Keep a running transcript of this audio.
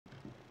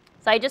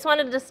So I just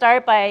wanted to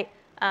start by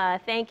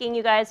thanking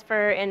you guys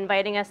for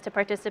inviting us to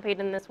participate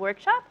in this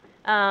workshop.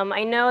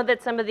 I know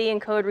that some of the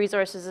ENCODE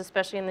resources,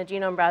 especially in the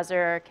genome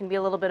browser, can be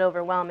a little bit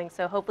overwhelming,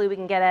 so hopefully we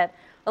can get at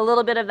a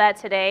little bit of that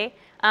today.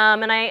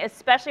 And I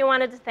especially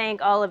wanted to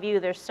thank all of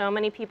you. There's so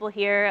many people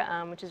here,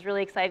 which is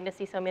really exciting to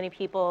see so many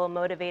people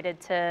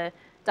motivated to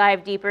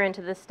dive deeper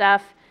into this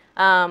stuff.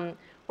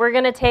 We're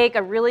going to take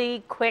a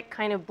really quick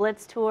kind of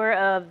blitz tour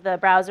of the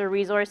browser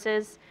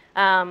resources.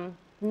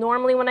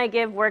 Normally when I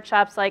give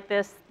workshops like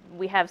this,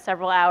 we have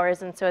several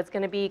hours, and so it's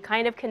going to be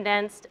kind of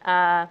condensed.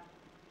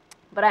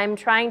 But I'm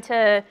trying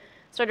to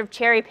sort of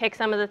cherry pick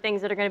some of the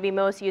things that are going to be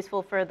most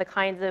useful for the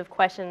kinds of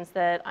questions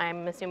that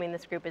I'm assuming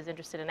this group is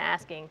interested in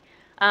asking.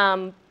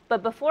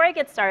 But before I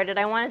get started,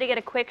 I wanted to get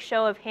a quick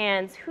show of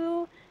hands.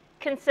 Who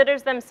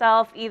considers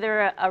themselves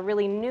either a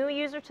really new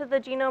user to the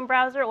genome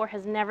browser or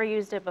has never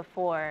used it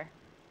before?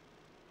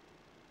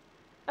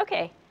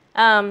 OK.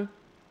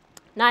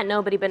 Not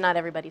nobody, but not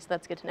everybody, so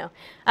that's good to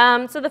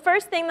know. So the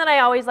first thing that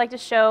I always like to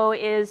show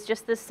is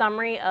just this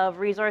summary of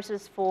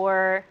resources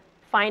for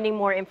finding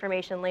more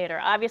information later.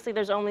 Obviously,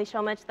 there's only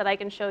so much that I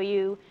can show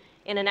you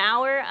in an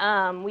hour.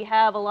 We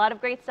have a lot of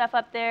great stuff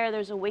up there.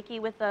 There's a wiki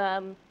with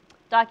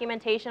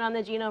documentation on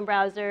the genome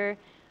browser.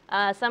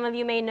 Some of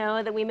you may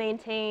know that we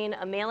maintain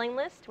a mailing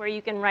list where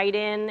you can write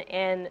in,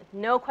 and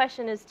no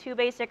question is too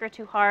basic or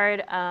too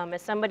hard.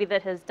 As somebody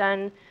that has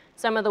done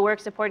some of the work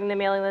supporting the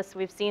mailing list,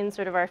 we've seen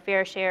sort of our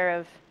fair share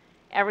of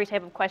every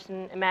type of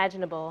question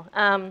imaginable.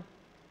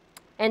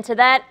 And to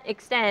that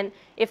extent,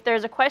 if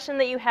there's a question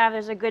that you have,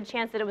 there's a good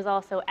chance that it was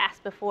also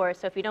asked before.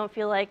 So if you don't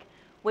feel like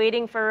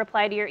waiting for a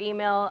reply to your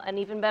email, an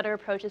even better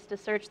approach is to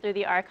search through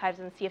the archives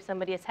and see if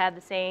somebody has had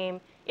the same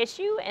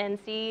issue and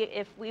see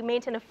if we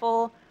maintain a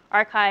full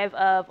archive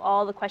of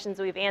all the questions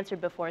that we've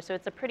answered before. So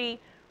it's a pretty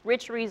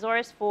rich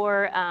resource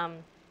for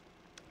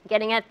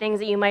getting at things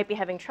that you might be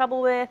having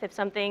trouble with, if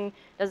something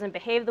doesn't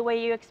behave the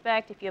way you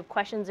expect, if you have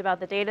questions about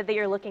the data that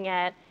you're looking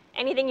at,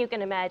 anything you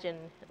can imagine,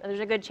 there's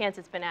a good chance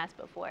it's been asked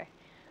before.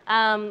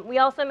 We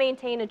also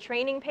maintain a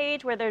training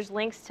page where there's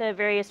links to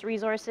various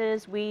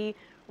resources. We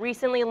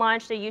recently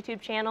launched a YouTube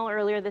channel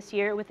earlier this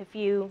year with a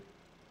few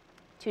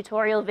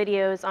tutorial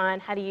videos on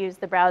how to use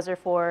the browser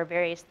for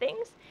various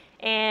things.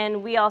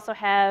 And we also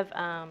have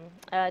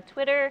a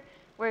Twitter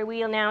where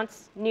we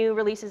announce new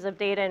releases of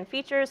data and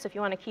features. So if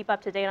you want to keep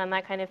up to date on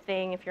that kind of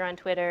thing, if you're on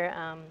Twitter,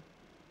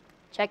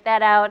 check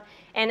that out.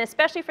 And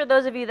especially for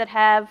those of you that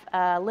have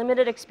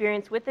limited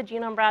experience with the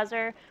genome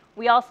browser,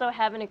 we also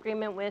have an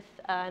agreement with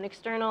an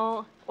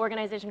external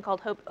organization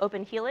called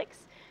Open Helix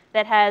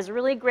that has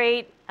really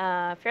great,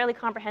 fairly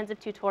comprehensive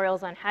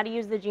tutorials on how to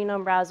use the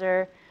genome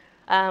browser.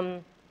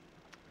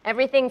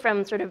 Everything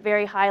from sort of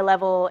very high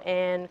level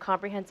and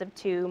comprehensive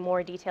to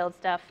more detailed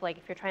stuff, like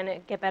if you're trying to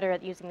get better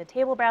at using the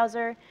table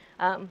browser,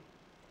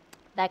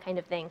 that kind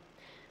of thing.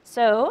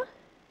 So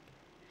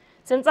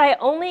since I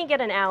only get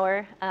an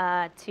hour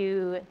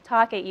to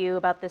talk at you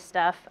about this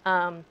stuff,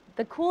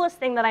 the coolest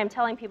thing that I'm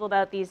telling people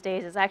about these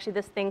days is actually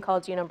this thing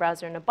called Genome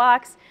Browser in a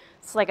Box.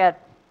 It's like a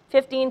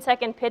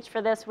 15-second pitch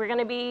for this. We're going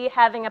to be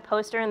having a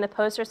poster in the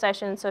poster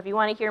session, so if you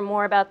want to hear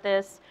more about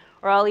this,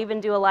 or I'll even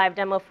do a live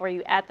demo for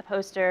you at the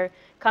poster,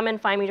 come and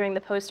find me during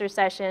the poster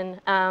session.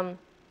 The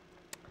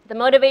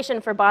motivation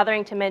for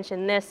bothering to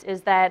mention this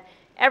is that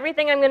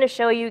everything I'm going to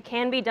show you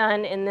can be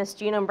done in this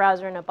Genome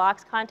Browser in a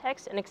Box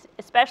context, and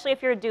especially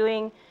if you're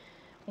doing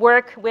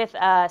work with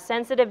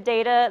sensitive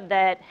data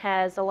that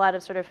has a lot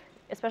of sort of,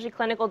 especially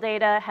clinical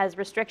data, has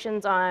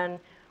restrictions on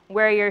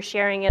where you're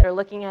sharing it or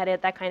looking at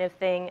it, that kind of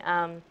thing.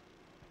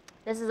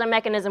 This is a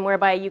mechanism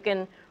whereby you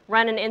can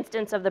run an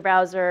instance of the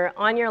browser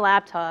on your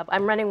laptop.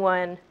 I'm running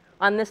one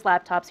on this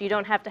laptop, so you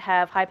don't have to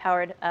have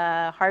high-powered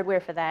hardware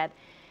for that.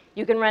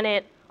 You can run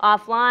it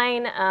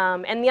offline,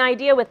 and the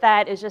idea with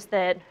that is just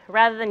that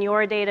rather than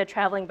your data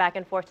traveling back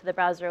and forth to the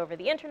browser over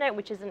the internet,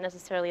 which isn't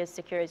necessarily as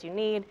secure as you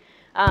need,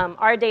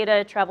 our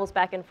data travels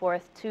back and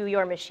forth to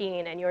your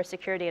machine, and your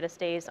secure data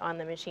stays on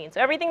the machine.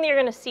 So everything that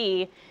you're going to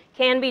see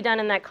can be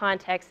done in that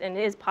context and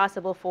is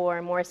possible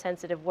for more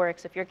sensitive work.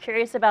 So if you're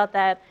curious about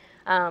that,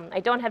 I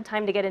don't have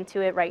time to get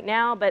into it right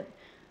now, but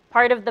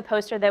part of the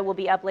poster that will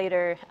be up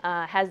later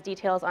has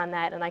details on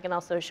that, and I can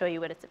also show you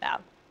what it's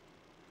about.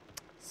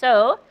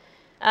 So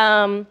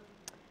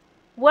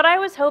what I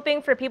was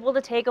hoping for people to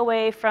take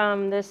away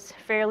from this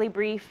fairly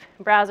brief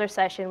browser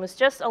session was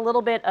just a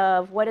little bit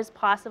of what is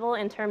possible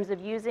in terms of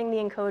using the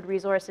ENCODE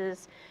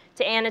resources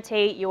to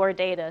annotate your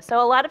data.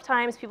 So a lot of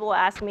times people will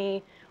ask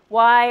me,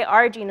 why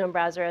our genome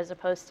browser as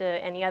opposed to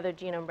any other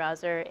genome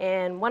browser?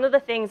 And one of the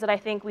things that I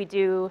think we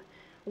do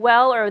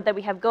well, or that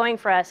we have going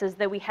for us, is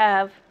that we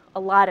have a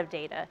lot of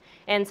data.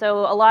 And so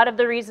a lot of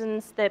the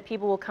reasons that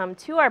people will come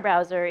to our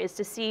browser is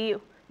to see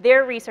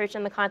their research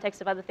in the context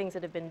of other things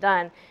that have been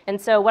done.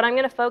 And so what I'm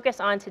going to focus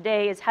on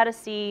today is how to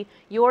see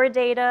your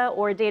data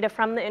or data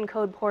from the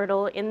ENCODE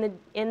portal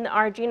in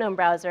our genome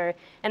browser,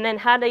 and then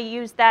how to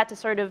use that to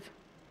sort of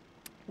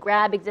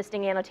grab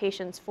existing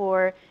annotations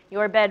for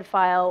your bed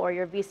file or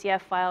your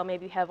VCF file.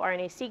 Maybe you have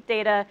RNA-seq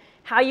data,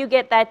 how you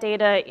get that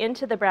data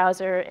into the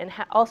browser, and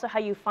also how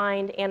you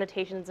find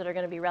annotations that are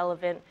going to be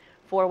relevant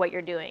for what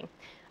you're doing.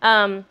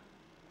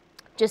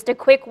 Just a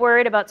quick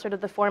word about sort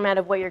of the format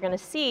of what you're going to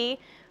see.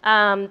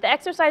 The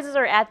exercises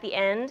are at the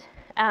end,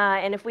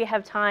 and if we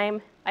have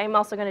time, I'm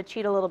also going to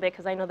cheat a little bit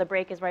because I know the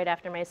break is right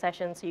after my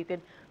session, so you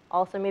could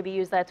also maybe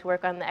use that to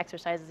work on the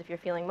exercises if you're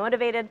feeling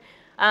motivated.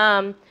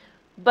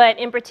 But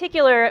in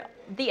particular,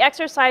 the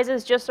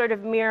exercises just sort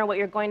of mirror what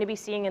you're going to be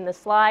seeing in the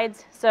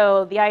slides.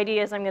 So the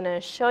idea is I'm going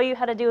to show you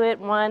how to do it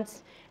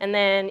once, and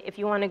then if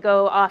you want to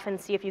go off and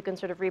see if you can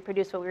sort of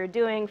reproduce what we were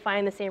doing,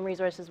 find the same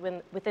resources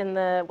within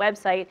the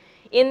website.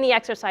 In the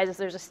exercises,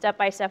 there's a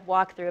step-by-step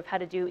walkthrough of how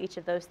to do each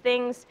of those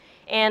things.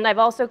 And I've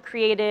also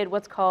created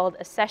what's called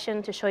a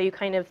session to show you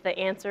kind of the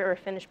answer or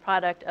finished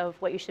product of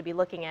what you should be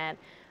looking at.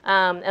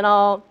 And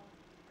I'll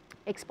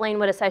explain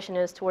what a session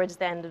is towards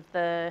the end of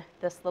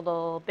this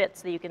little bit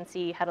so that you can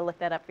see how to look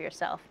that up for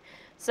yourself.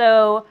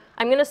 So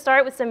I'm going to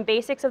start with some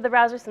basics of the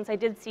browser, since I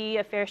did see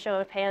a fair show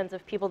of hands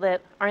of people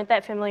that aren't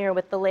that familiar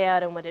with the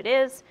layout and what it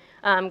is.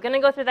 I'm going to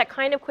go through that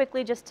kind of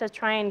quickly just to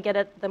try and get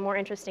at the more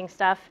interesting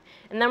stuff.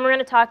 And then we're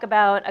going to talk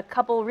about a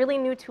couple really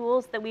new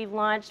tools that we've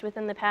launched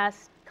within the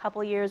past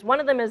couple years.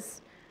 One of them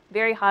is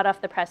very hot off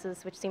the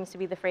presses, which seems to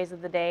be the phrase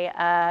of the day,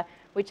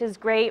 which is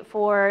great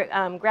for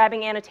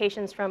grabbing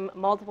annotations from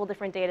multiple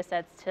different data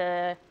sets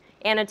to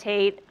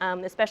annotate,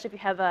 especially if you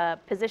have a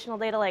positional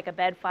data like a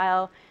bed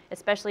file,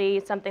 especially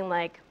something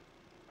like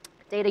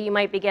data you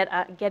might be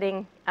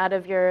getting out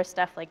of your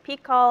stuff like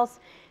peak calls.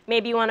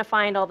 Maybe you want to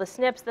find all the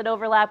SNPs that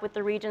overlap with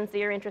the regions that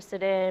you're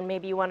interested in.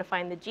 Maybe you want to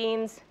find the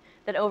genes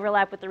that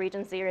overlap with the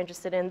regions that you're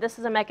interested in. This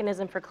is a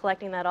mechanism for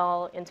collecting that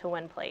all into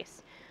one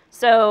place.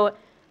 So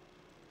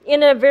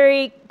in a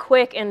very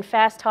quick and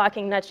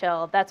fast-talking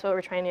nutshell, that's what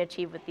we're trying to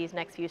achieve with these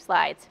next few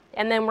slides.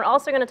 And then we're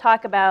also going to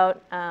talk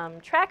about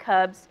track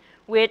hubs,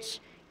 which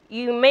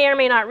you may or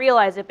may not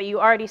realize it, but you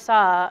already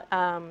saw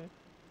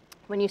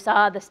when you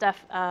saw the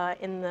stuff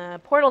in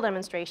the portal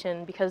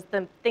demonstration, because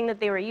the thing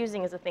that they were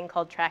using is a thing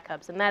called track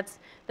hubs. And that's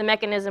the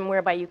mechanism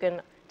whereby you can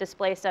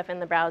display stuff in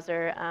the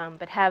browser,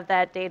 but have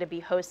that data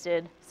be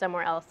hosted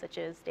somewhere else, such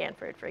as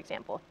Stanford, for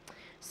example.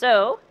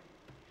 So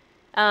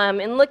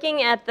in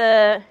looking at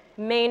the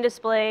main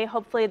display,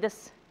 hopefully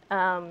this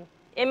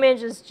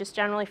image is just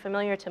generally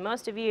familiar to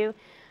most of you.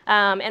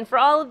 And for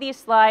all of these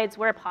slides,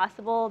 where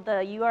possible, the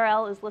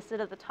URL is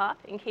listed at the top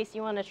in case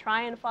you want to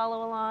try and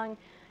follow along.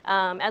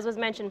 As was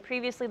mentioned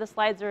previously, the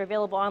slides are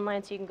available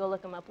online, so you can go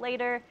look them up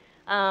later.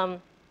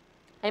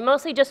 I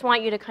mostly just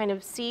want you to kind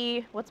of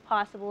see what's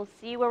possible,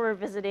 see where we're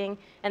visiting,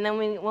 and then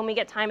when we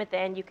get time at the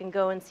end, you can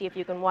go and see if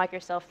you can walk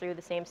yourself through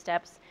the same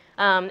steps.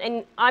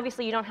 And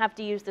obviously, you don't have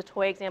to use the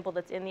toy example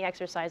that's in the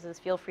exercises.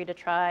 Feel free to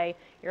try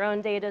your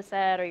own data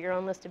set or your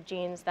own list of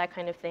genes, that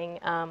kind of thing.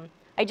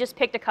 I just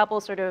picked a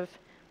couple sort of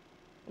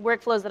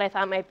workflows that I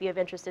thought might be of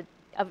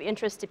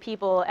interest to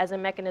people as a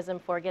mechanism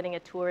for getting a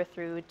tour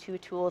through two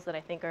tools that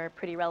I think are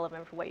pretty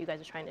relevant for what you guys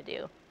are trying to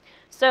do.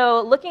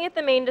 So looking at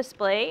the main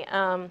display,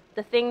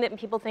 the thing that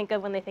people think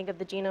of when they think of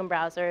the genome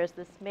browser is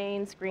this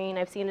main screen.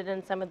 I've seen it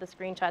in some of the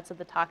screenshots of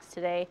the talks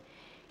today.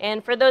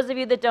 And for those of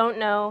you that don't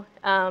know,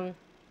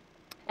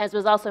 as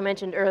was also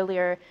mentioned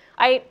earlier,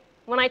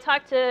 when I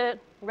talk to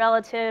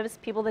relatives,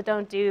 people that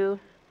don't do,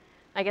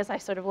 I guess I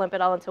sort of lump it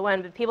all into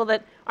one, but people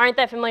that aren't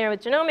that familiar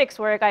with genomics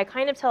work, I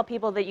kind of tell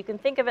people that you can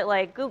think of it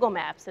like Google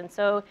Maps. And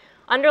so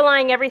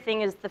underlying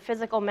everything is the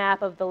physical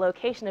map of the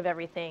location of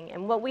everything.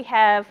 And what we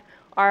have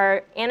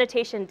are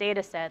annotation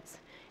data sets.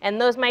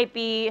 And those might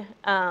be,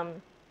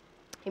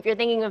 if you're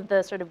thinking of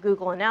the sort of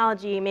Google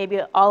analogy,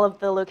 maybe all of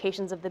the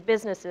locations of the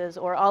businesses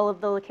or all of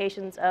the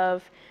locations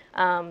of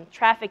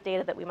traffic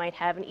data that we might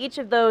have. And each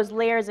of those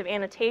layers of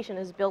annotation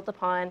is built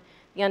upon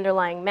the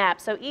underlying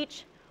map. So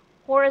each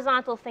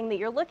horizontal thing that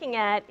you're looking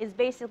at is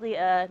basically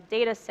a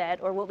data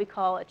set, or what we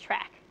call a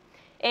track.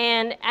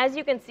 And as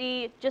you can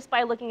see, just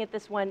by looking at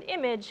this one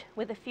image,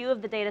 with a few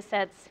of the data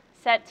sets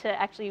set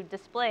to actually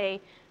display,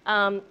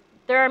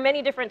 there are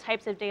many different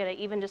types of data,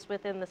 even just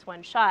within this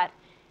one shot.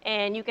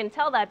 And you can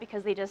tell that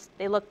because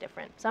they look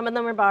different. Some of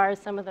them are bars,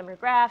 some of them are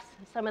graphs,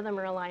 some of them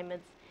are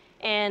alignments.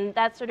 And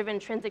that's sort of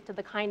intrinsic to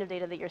the kind of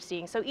data that you're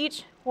seeing. So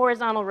each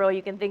horizontal row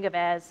you can think of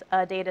as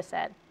a data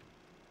set.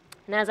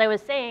 And as I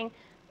was saying,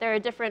 there are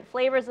different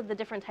flavors of the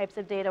different types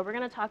of data. We're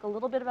going to talk a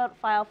little bit about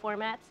file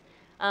formats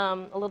a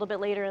little bit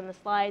later in the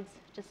slides,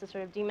 just to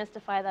sort of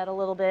demystify that a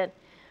little bit.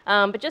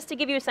 But just to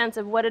give you a sense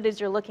of what it is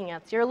you're looking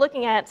at. So you're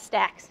looking at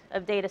stacks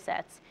of data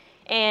sets.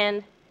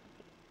 And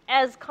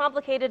as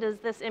complicated as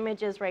this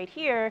image is right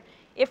here,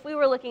 if we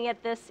were looking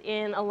at this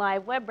in a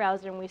live web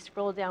browser and we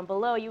scroll down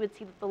below, you would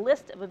see that the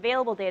list of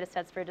available data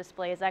sets for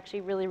display is actually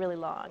really, really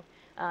long,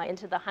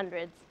 into the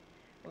hundreds,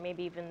 or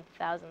maybe even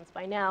thousands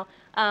by now.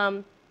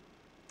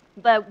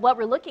 But what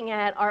we're looking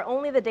at are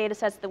only the data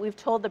sets that we've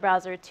told the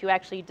browser to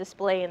actually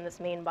display in this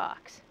main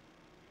box.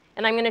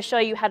 And I'm going to show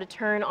you how to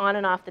turn on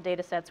and off the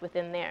data sets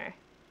within there.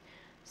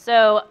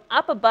 So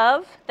up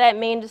above that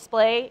main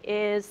display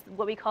is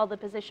what we call the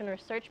position or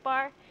search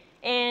bar.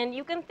 And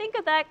you can think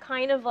of that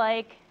kind of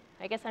like,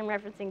 I guess I'm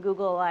referencing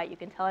Google a lot. You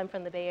can tell I'm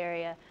from the Bay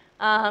Area.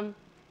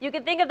 You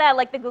can think of that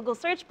like the Google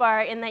search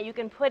bar in that you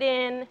can put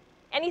in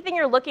anything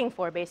you're looking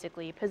for,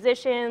 basically.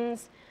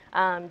 Positions,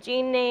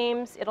 gene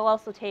names. It'll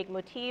also take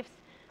motifs.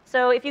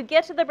 So if you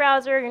get to the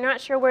browser, you're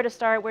not sure where to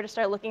start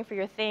looking for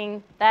your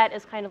thing, that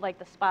is kind of like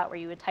the spot where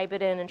you would type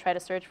it in and try to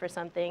search for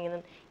something. And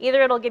then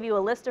either it'll give you a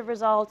list of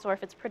results, or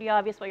if it's pretty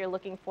obvious what you're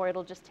looking for,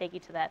 it'll just take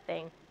you to that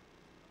thing.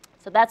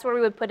 So that's where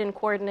we would put in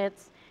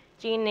coordinates,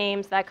 gene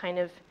names, that kind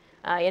of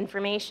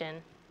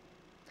information.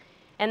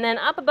 And then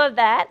up above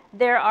that,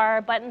 there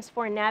are buttons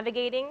for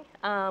navigating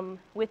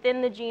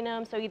within the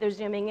genome, so either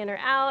zooming in or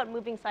out,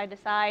 moving side to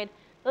side.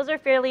 Those are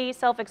fairly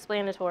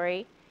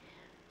self-explanatory.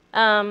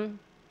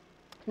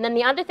 And then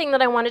the other thing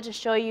that I wanted to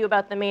show you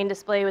about the main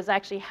display was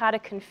actually how to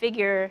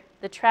configure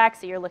the tracks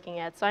that you're looking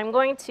at. So I'm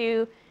going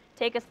to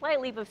take a slight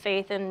leap of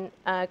faith and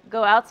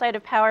go outside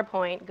of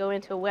PowerPoint, go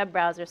into a web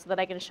browser so that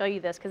I can show you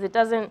this, because it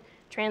doesn't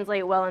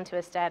translate well into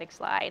a static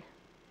slide.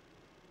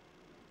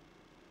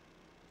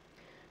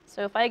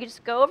 So if I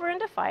just go over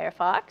into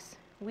Firefox,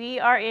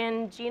 we're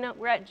at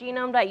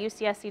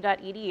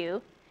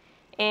genome.ucsc.edu.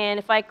 And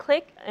if I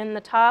click in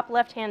the top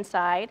left-hand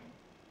side,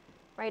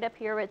 right up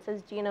here where it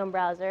says Genome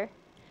Browser,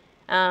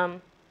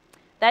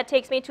 that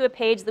takes me to a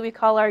page that we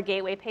call our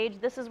gateway page.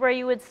 This is where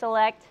you would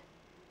select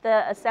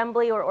the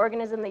assembly or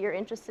organism that you're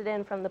interested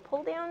in from the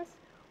pull downs.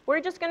 We're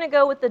just going to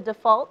go with the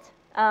default,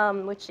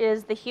 which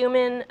is the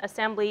human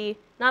assembly,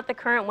 not the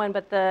current one,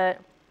 but the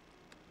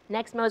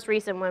next most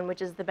recent one,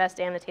 which is the best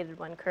annotated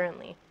one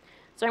currently.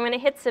 So I'm going to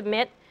hit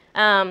submit.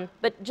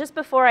 But just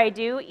before I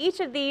do,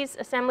 each of these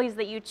assemblies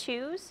that you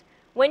choose,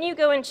 when you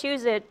go and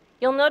choose it,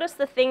 you'll notice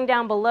the thing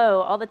down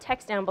below, all the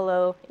text down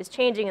below is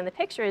changing and the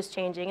picture is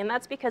changing, and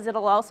that's because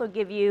it'll also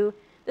give you,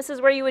 this is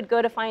where you would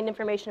go to find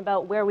information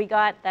about where we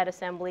got that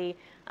assembly,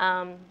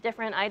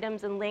 different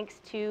items and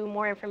links to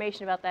more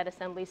information about that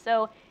assembly.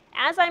 So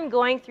as I'm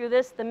going through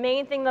this, the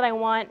main thing that I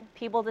want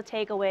people to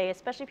take away,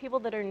 especially people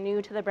that are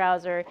new to the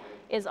browser,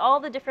 is all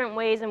the different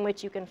ways in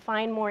which you can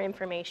find more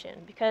information,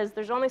 because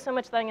there's only so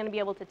much that I'm going to be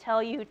able to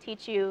tell you,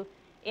 teach you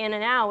in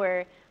an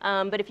hour.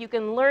 But if you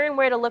can learn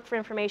where to look for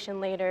information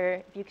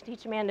later, if you can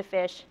teach a man to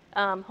fish,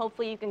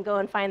 hopefully you can go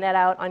and find that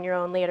out on your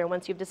own later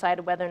once you've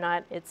decided whether or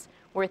not it's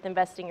worth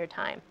investing your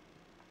time.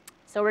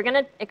 So we're going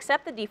to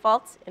accept the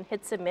defaults and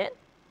hit submit.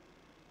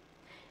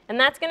 And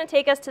that's going to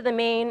take us to the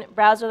main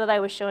browser that I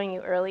was showing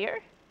you earlier.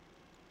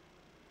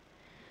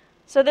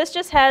 So this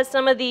just has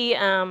some of the,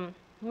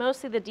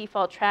 mostly the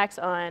default tracks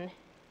on.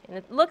 And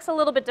it looks a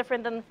little bit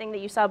different than the thing that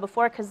you saw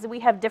before, because we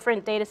have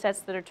different data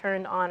sets that are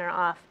turned on or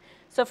off.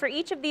 So for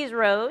each of these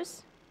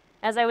rows,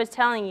 as I was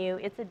telling you,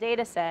 it's a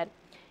data set.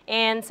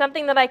 And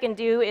something that I can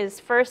do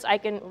is first I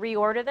can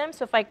reorder them.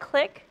 So if I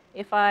click,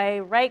 if I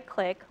right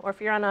click, or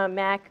if you're on a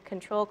Mac,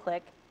 control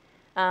click,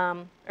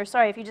 or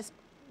sorry, if you just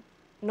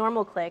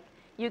normal click,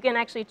 you can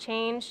actually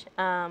change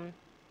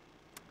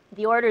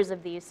the orders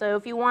of these. So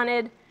if you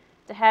wanted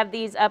to have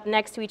these up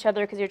next to each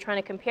other because you're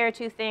trying to compare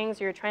two things,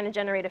 or you're trying to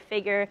generate a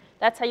figure,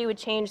 that's how you would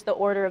change the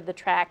order of the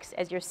tracks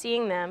as you're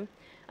seeing them.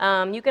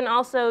 You can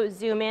also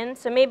zoom in.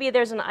 So maybe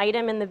there's an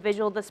item in the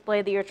visual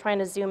display that you're trying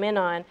to zoom in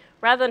on.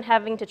 Rather than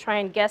having to try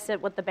and guess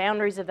at what the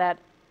boundaries of that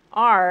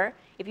are,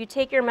 if you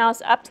take your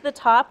mouse up to the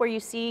top where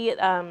you see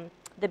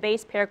the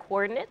base pair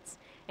coordinates,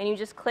 and you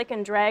just click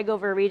and drag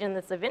over a region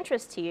that's of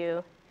interest to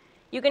you,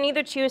 you can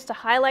either choose to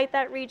highlight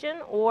that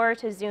region or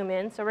to zoom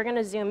in. So we're going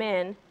to zoom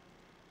in.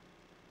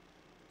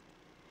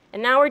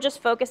 And now we're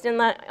just focused on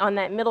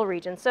that middle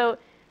region. So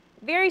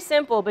very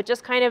simple, but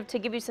just kind of to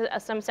give you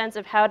some sense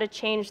of how to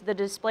change the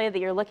display that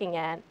you're looking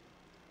at.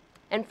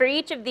 And for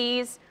each of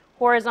these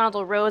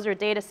horizontal rows or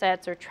data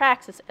sets or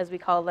tracks, as we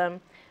call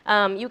them,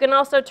 you can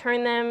also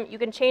turn them, you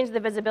can change the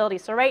visibility.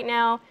 So right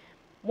now,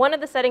 one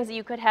of the settings that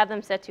you could have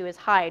them set to is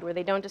hide, where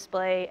they don't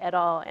display at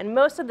all. And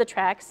most of the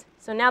tracks,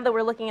 so now that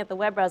we're looking at the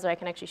web browser, I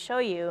can actually show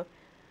you,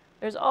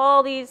 there's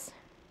all these,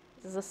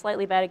 this is a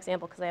slightly bad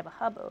example because I have a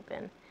hub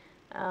open.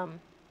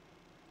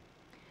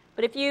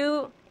 But if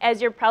you,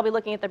 as you're probably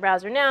looking at the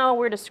browser now,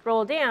 were to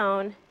scroll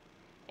down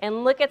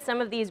and look at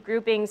some of these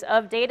groupings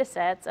of data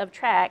sets, of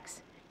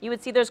tracks, you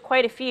would see there's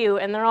quite a few,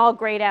 and they're all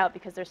grayed out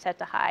because they're set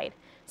to hide.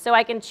 So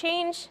I can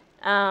change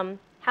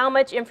how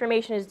much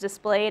information is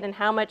displayed and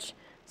how much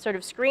sort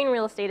of screen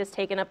real estate is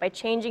taken up by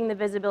changing the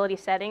visibility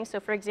settings. So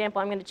for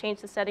example, I'm going to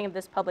change the setting of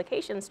this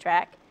publications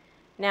track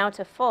now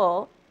to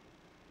full.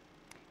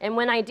 And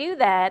when I do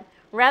that,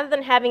 rather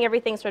than having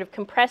everything sort of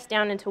compressed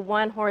down into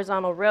one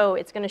horizontal row,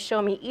 it's going to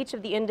show me each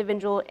of the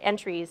individual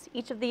entries,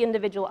 each of the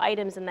individual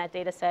items in that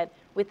data set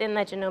within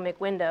that genomic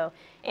window.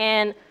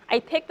 And I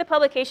picked the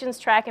publications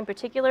track in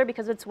particular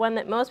because it's one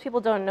that most people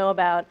don't know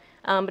about,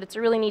 but it's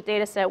a really neat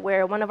data set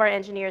where one of our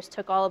engineers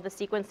took all of the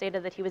sequence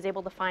data that he was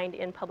able to find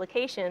in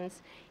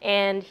publications,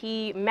 and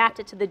he mapped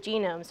it to the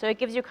genome. So it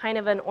gives you kind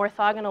of an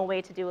orthogonal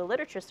way to do a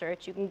literature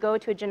search. You can go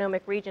to a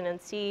genomic region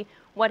and see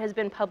what has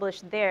been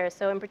published there.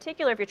 So in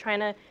particular, if you're trying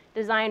to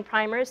design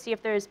primers, see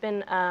if there's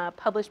been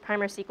published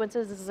primer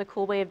sequences. This is a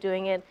cool way of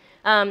doing it.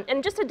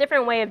 And just a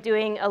different way of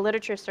doing a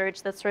literature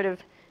search that's sort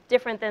of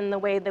different than the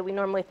way that we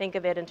normally think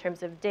of it in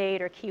terms of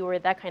date or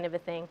keyword, that kind of a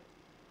thing.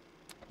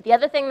 The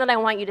other thing that I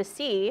want you to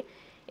see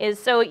is,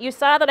 so you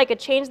saw that I could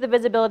change the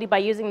visibility by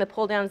using the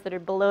pull downs that are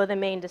below the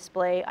main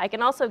display. I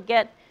can also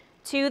get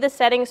to the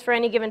settings for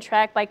any given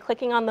track by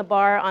clicking on the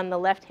bar on the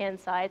left-hand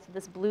side, so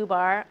this blue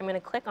bar. I'm going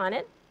to click on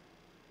it.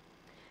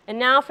 And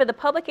now for the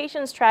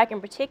publications track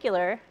in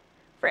particular,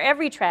 for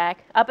every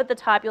track, up at the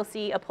top you'll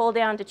see a pull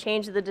down to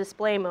change the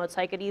display mode.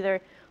 So I could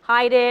either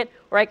hide it,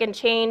 or I can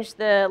change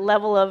the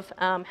level of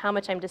how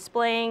much I'm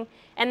displaying.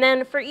 And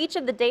then for each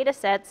of the data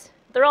sets,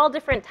 they're all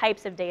different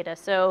types of data.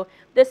 So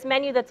this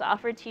menu that's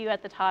offered to you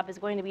at the top is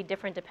going to be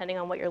different depending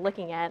on what you're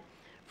looking at.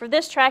 For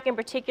this track in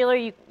particular,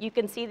 you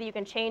can see that you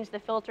can change the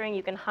filtering,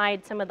 you can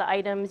hide some of the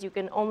items, you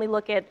can only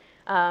look at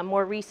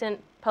more recent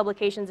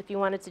publications if you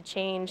wanted to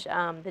change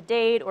the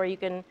date, or you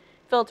can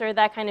filter,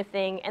 that kind of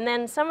thing. And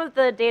then some of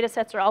the data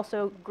sets are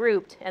also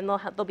grouped, and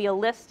there'll be a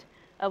list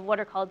of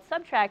what are called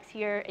subtracks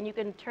here, and you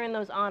can turn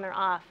those on or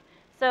off.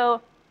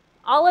 So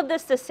all of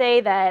this to say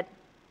that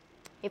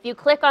if you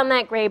click on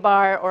that gray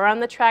bar or on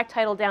the track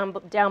title down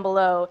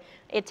below,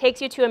 it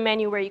takes you to a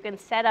menu where you can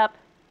set up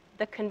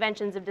the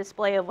conventions of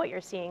display of what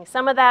you're seeing.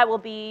 Some of that will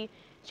be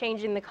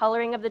changing the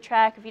coloring of the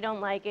track if you don't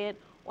like it,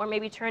 or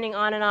maybe turning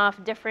on and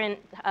off different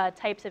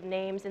types of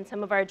names. In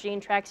some of our gene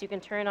tracks, you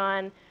can turn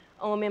on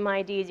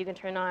OMIM IDs, you can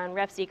turn on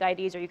RefSeq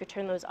IDs, or you could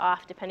turn those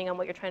off depending on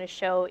what you're trying to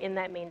show in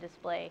that main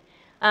display.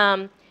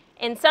 And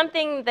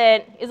something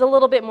that is a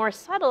little bit more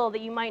subtle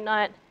that you might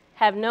not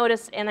have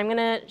noticed, and I'm going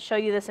to show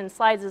you this in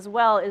slides as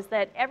well, is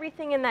that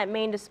everything in that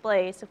main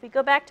display, so if we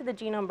go back to the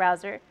genome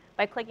browser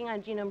by clicking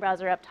on genome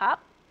browser up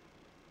top,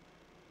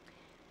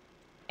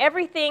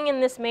 everything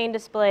in this main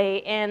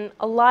display and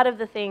a lot of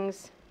the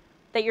things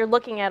that you're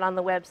looking at on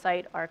the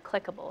website are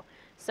clickable.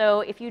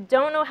 So if you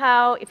don't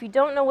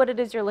know what it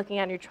is you're looking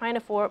at and you're trying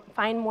to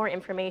find more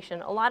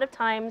information, a lot of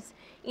times,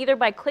 either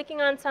by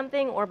clicking on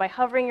something or by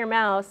hovering your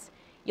mouse,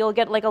 you'll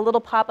get like a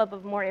little pop-up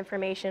of more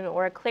information,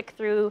 or a click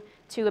through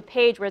to a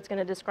page where it's going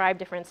to describe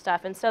different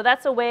stuff. And so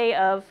that's a way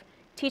of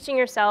teaching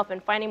yourself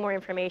and finding more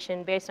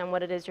information based on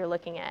what it is you're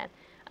looking at.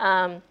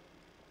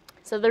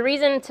 So the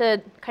reason to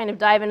kind of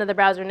dive into the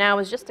browser now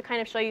is just to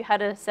kind of show you how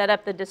to set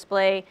up the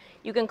display.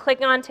 You can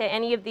click onto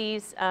any of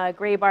these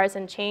gray bars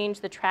and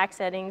change the track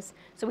settings.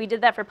 So we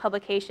did that for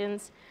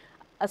publications.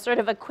 A sort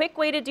of a quick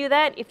way to do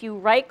that, if you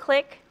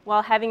right-click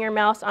while having your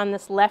mouse on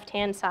this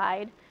left-hand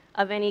side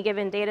of any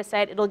given data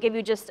set, it'll give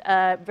you just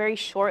a very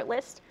short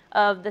list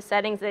of the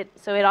settings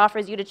so it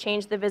offers you to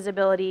change the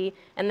visibility,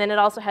 and then it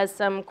also has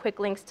some quick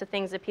links to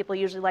things that people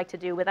usually like to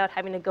do without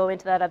having to go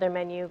into that other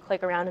menu,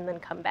 click around, and then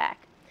come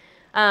back.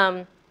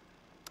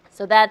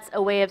 So that's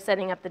a way of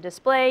setting up the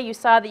display. You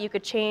saw that you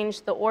could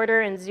change the order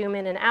and zoom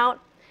in and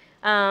out.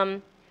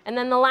 And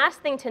then the last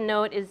thing to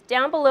note is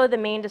down below the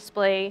main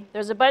display,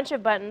 there's a bunch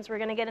of buttons. We're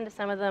going to get into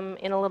some of them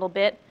in a little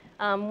bit.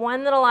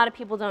 One that a lot of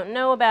people don't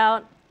know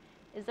about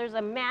is there's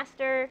a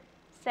master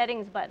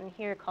settings button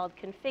here called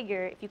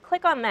Configure. If you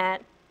click on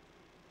that,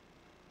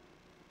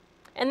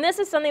 and this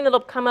is something that'll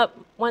come up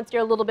once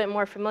you're a little bit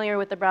more familiar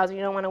with the browser.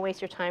 You don't want to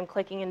waste your time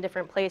clicking in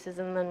different places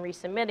and then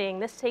resubmitting.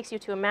 This takes you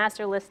to a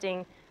master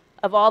listing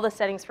of all the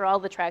settings for all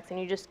the tracks, and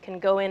you just can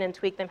go in and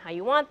tweak them how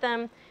you want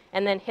them,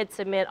 and then hit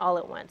submit all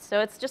at once.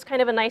 So it's just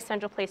kind of a nice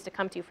central place to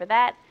come to for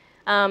that.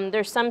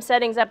 There's some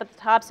settings up at the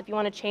top, so if you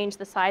want to change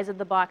the size of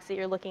the box that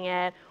you're looking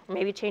at, or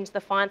maybe change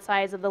the font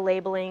size of the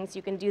labelings,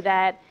 you can do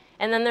that.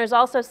 And then there's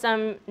also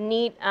some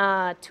neat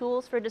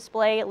tools for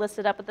display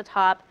listed up at the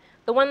top.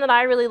 The one that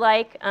I really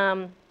like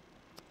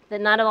that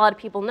not a lot of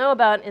people know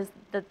about is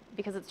that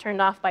because it's turned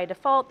off by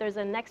default, there's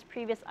a next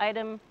previous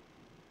item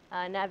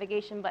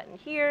navigation button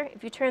here.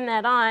 If you turn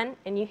that on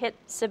and you hit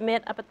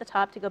submit up at the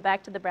top to go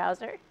back to the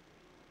browser,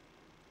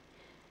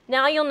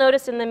 now you'll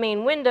notice in the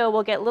main window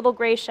we'll get little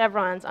gray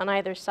chevrons on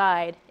either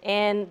side.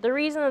 And the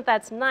reason that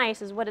that's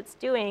nice is what it's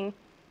doing,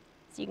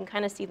 so you can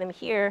kind of see them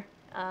here.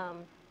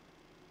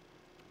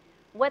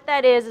 What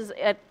that is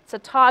it's a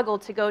toggle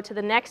to go to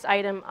the next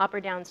item up or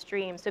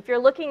downstream. So if you're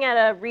looking at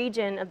a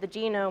region of the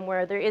genome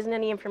where there isn't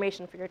any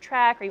information for your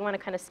track, or you want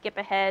to kind of skip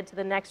ahead to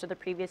the next or the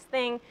previous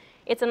thing,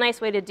 it's a nice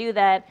way to do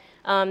that.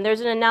 There's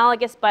an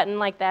analogous button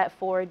like that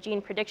for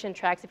gene prediction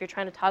tracks if you're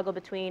trying to toggle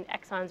between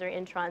exons or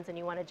introns and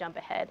you want to jump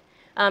ahead.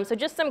 So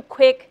just some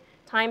quick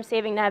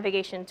time-saving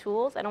navigation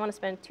tools. I don't want to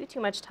spend too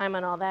much time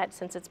on all that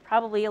since it's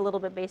probably a little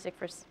bit basic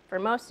for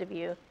most of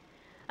you.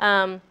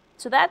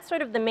 So that's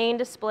sort of the main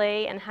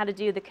display and how to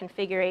do the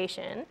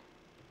configuration.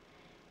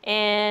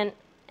 And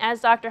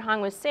as Dr.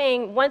 Hong was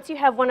saying, once you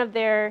have one of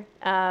their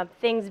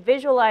things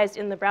visualized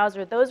in the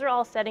browser, those are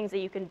all settings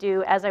that you can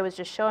do, as I was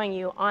just showing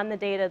you, on the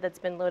data that's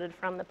been loaded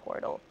from the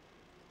portal.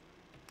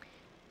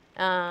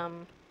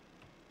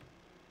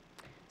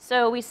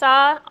 So we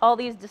saw all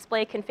these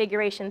display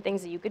configuration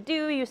things that you could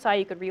do. You saw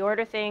you could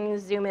reorder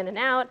things, zoom in and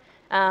out,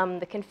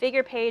 the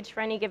configure page for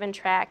any given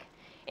track.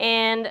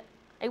 And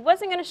I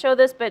wasn't going to show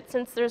this, but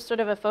since there's sort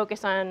of a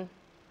focus on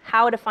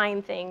how to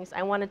find things,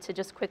 I wanted to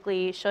just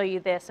quickly show you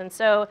this. And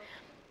so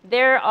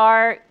there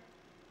are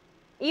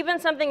even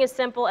something as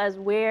simple as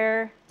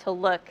where to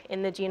look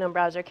in the genome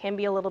browser can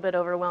be a little bit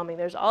overwhelming.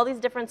 There's all these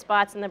different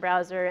spots in the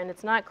browser, and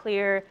it's not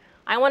clear.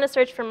 I want to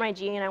search for my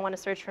gene. I want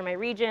to search for my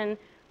region.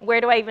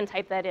 Where do I even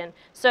type that in?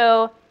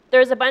 So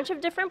there's a bunch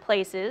of different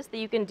places that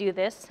you can do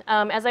this.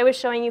 As I was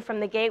showing you from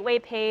the gateway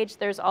page,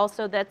 there's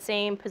also that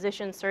same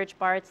position search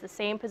bar. It's the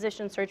same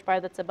position search bar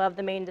that's above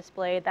the main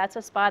display. That's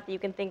a spot that you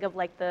can think of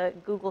like the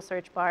Google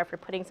search bar for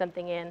putting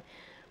something in.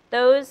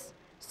 Those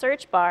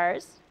search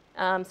bars,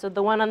 so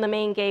the one on the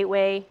main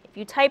gateway, if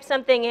you type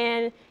something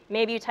in,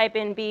 maybe you type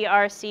in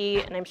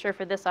BRC, and I'm sure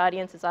for this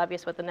audience it's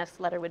obvious what the next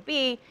letter would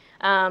be,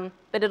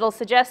 but it'll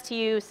suggest to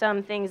you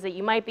some things that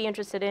you might be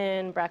interested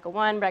in,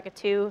 BRCA1,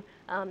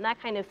 BRCA2,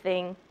 that kind of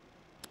thing.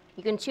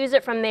 You can choose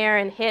it from there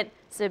and hit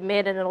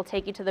submit, and it'll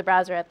take you to the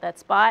browser at that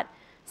spot.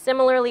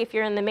 Similarly, if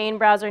you're in the main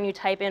browser and you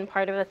type in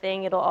part of a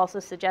thing, it'll also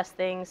suggest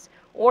things.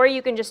 Or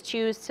you can just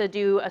choose to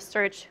do a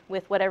search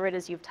with whatever it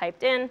is you've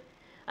typed in.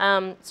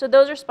 So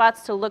those are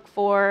spots to look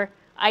for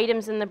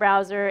items in the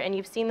browser, and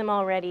you've seen them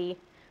already.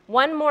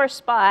 One more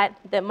spot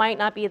that might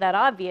not be that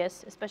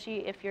obvious,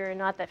 especially if you're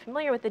not that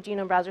familiar with the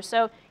genome browser.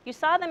 So you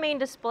saw the main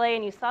display,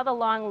 and you saw the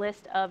long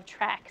list of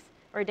tracks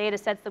or data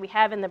sets that we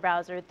have in the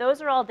browser.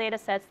 Those are all data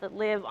sets that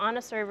live on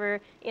a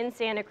server in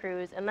Santa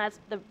Cruz, and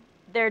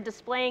they're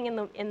displaying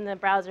in the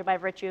browser by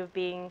virtue of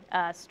being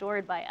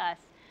stored by us.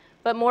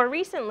 But more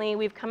recently,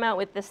 we've come out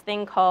with this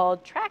thing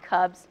called track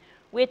hubs,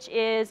 which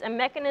is a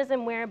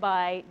mechanism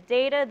whereby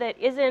data that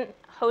isn't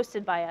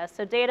hosted by us,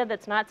 so data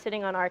that's not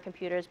sitting on our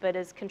computers but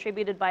is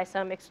contributed by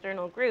some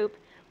external group,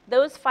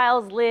 those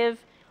files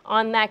live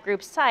on that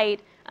group's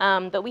site,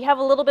 but we have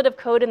a little bit of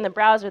code in the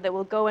browser that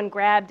will go and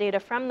grab data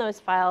from those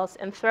files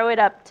and throw it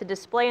up to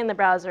display in the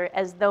browser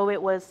as though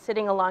it was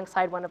sitting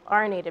alongside one of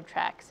our native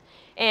tracks.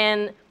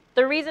 And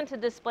the reason to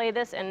display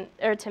this,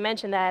 or to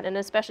mention that, and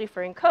especially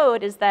for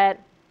ENCODE, is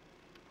that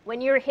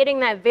when you're hitting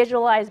that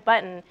visualize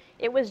button,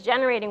 it was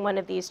generating one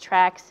of these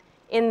tracks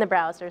in the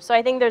browser. So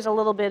I think there's a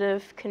little bit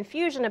of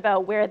confusion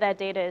about where that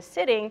data is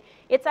sitting.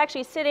 It's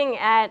actually sitting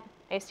at,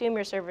 I assume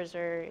your servers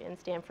are in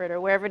Stanford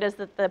or wherever it is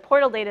that the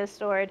portal data is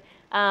stored,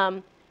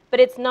 but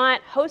it's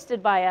not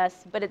hosted by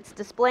us, but it's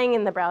displaying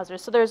in the browser.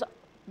 So there's,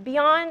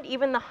 beyond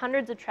even the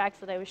hundreds of tracks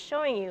that I was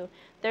showing you,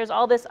 there's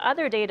all this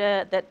other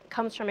data that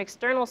comes from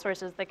external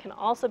sources that can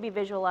also be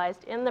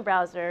visualized in the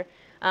browser,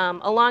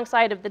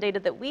 alongside of the data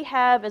that we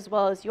have, as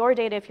well as your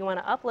data if you want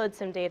to upload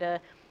some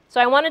data.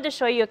 So I wanted to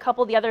show you a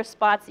couple of the other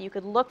spots that you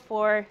could look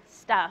for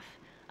stuff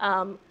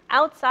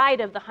outside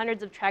of the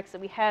hundreds of tracks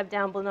that we have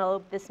down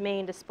below this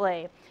main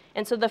display.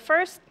 And so the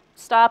first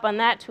stop on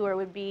that tour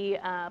would be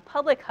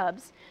public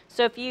hubs.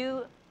 So if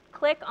you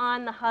click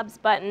on the hubs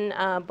button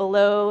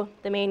below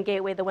the main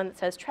gateway, the one that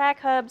says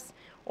track hubs,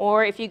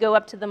 or if you go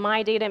up to the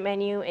My Data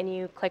menu and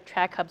you click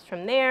track hubs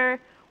from there,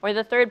 or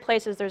the third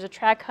place is there's a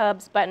track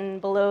hubs button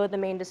below the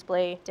main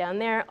display down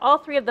there. All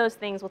three of those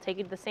things will take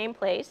you to the same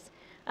place.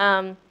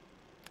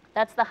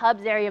 That's the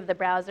hubs area of the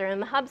browser,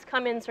 and the hubs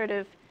come in sort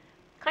of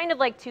kind of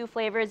like two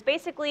flavors.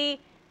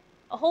 Basically,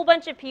 a whole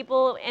bunch of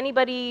people,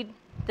 anybody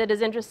that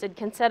is interested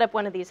can set up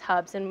one of these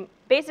hubs, and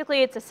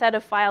basically it's a set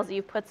of files that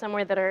you put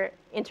somewhere that are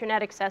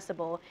internet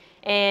accessible,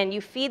 and you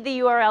feed the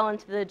URL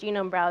into the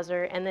genome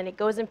browser, and then it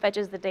goes and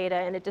fetches the data,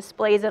 and it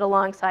displays it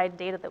alongside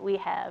data that we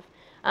have.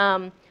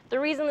 The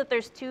reason that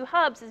there's two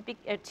hubs,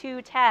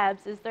 two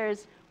tabs, is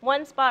there's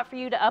one spot for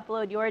you to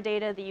upload your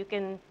data that you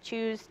can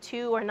choose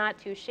to or not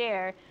to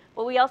share.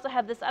 But we also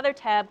have this other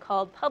tab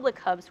called Public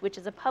Hubs, which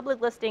is a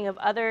public listing of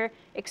other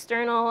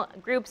external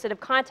groups that have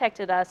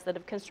contacted us, that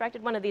have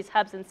constructed one of these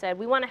hubs and said,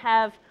 we want to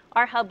have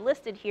our hub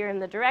listed here in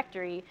the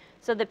directory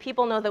so that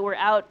people know that we're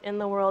out in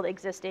the world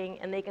existing,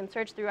 and they can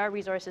search through our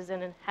resources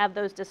and have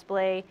those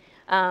display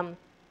on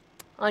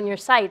your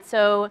site.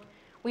 So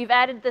we've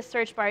added this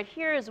search bar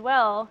here as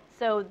well.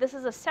 So this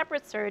is a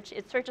separate search.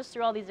 It searches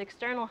through all these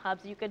external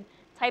hubs. You could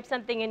type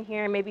something in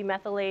here, maybe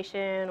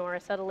methylation or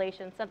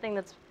acetylation, something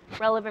that's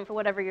relevant for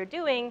whatever you're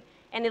doing,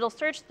 and it'll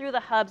search through the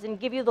hubs and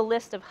give you the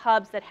list of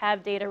hubs that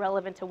have data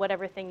relevant to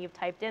whatever thing you've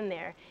typed in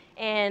there.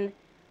 And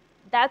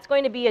that's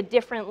going to be a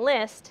different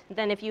list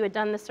than if you had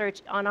done the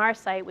search on our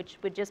site, which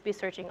would just be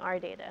searching our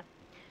data.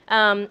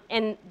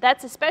 And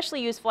that's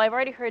especially useful. I've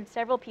already heard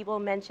several people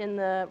mention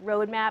the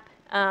roadmap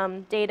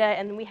data,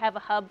 and we have a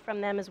hub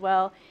from them as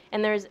well.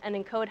 And there's an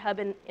ENCODE hub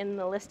in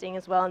the listing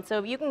as well. And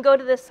so you can go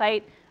to this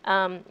site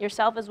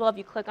yourself as well if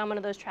you click on one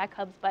of those track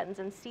hubs buttons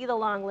and see the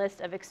long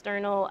list of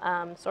external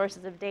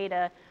sources of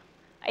data.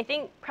 I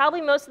think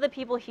probably most of the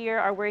people here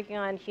are working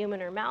on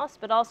human or mouse,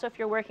 but also if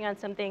you're working on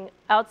something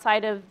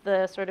outside of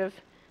the sort of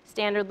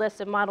standard list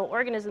of model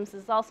organisms,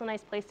 this is also a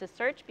nice place to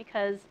search,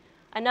 because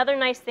another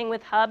nice thing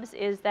with hubs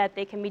is that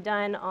they can be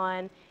done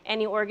on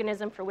any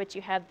organism for which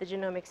you have the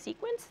genomic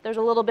sequence. There's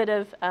a little bit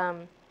of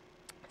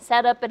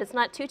setup, but it's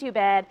not too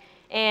bad.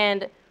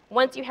 And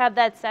once you have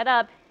that set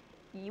up,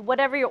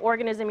 whatever your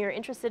organism you're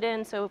interested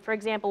in, so for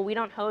example, we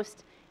don't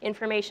host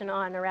information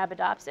on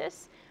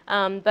Arabidopsis.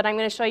 But I'm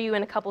going to show you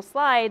in a couple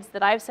slides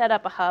that I've set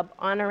up a hub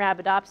on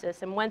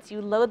Arabidopsis, and once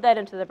you load that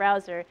into the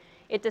browser,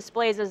 it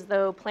displays as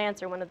though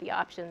plants are one of the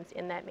options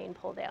in that main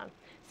pull down.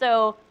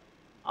 So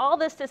all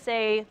this to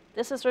say,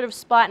 this is sort of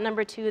spot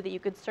number 2 that you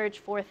could search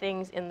for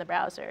things in the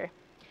browser.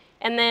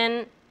 And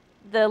then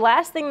the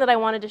last thing that I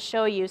wanted to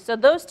show you, so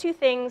those 2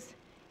 things,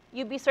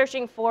 you'd be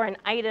searching for an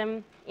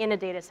item in a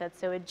data set,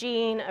 so a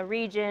gene, a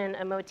region,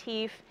 a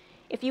motif.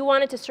 If you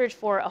wanted to search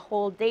for a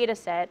whole data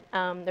set,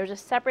 there's a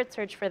separate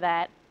search for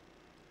that.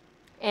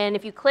 And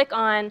if you click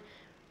on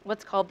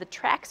what's called the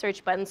track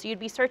search button, so you'd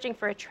be searching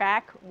for a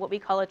track, what we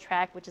call a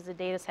track, which is a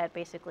data set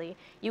basically.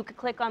 You could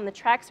click on the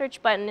track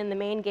search button in the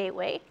main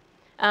gateway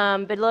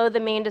below the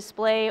main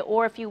display,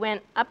 or if you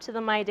went up to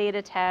the My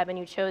Data tab and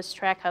you chose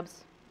track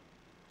hubs,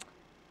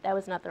 that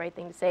was not the right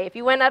thing to say. If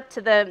you went up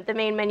to the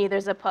main menu,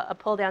 there's a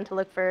pull down to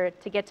look for,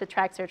 to get to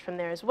track search from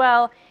there as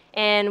well.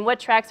 And what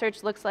track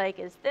search looks like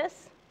is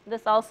this.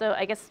 This also,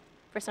 I guess,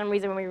 for some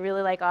reason, we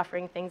really like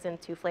offering things in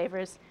 2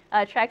 flavors.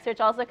 Track search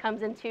also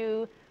comes in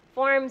 2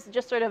 forms,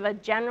 just sort of a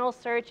general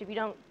search. If you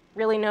don't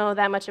really know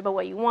that much about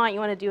what you want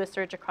to do a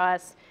search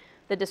across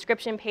the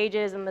description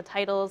pages and the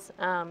titles,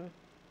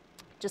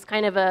 just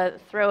kind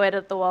of throw it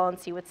at the wall and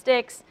see what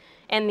sticks.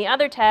 And the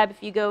other tab,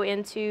 if you go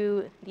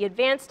into the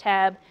advanced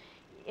tab,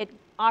 it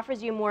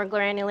offers you more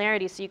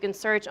granularity. So you can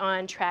search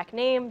on track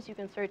names, you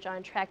can search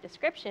on track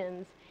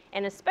descriptions,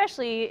 and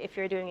especially if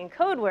you're doing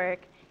ENCODE work,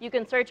 you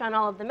can search on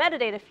all of the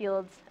metadata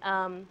fields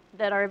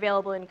that are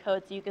available in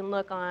ENCODE. So you can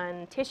look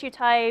on tissue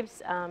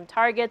types,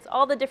 targets,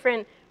 all the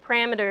different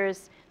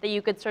parameters that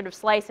you could sort of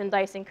slice and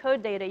dice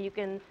ENCODE data. You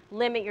can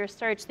limit your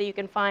search so that you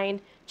can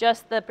find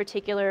just the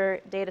particular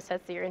data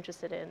sets that you're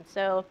interested in.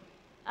 So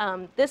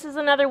this is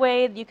another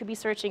way that you could be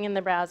searching in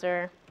the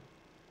browser.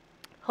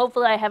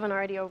 Hopefully I haven't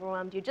already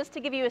overwhelmed you, just to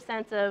give you a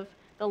sense of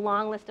the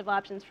long list of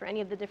options for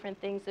any of the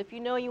different things. So if you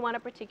know you want a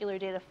particular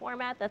data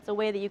format, that's a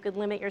way that you could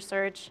limit your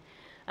search.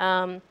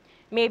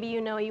 Maybe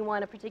you know you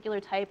want a particular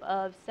type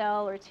of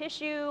cell or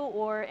tissue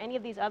or any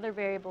of these other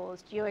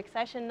variables,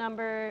 geoaccession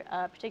number,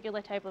 a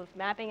particular type of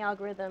mapping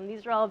algorithm.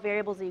 These are all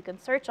variables that you can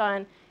search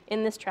on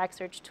in this track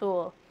search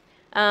tool.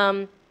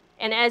 And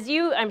as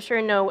you, I'm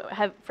sure, know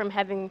from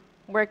having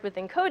worked with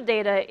ENCODE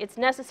data, it's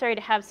necessary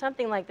to have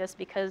something like this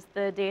because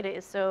the data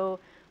is so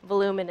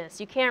voluminous.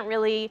 You can't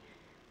really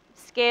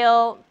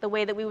scale the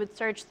way that we would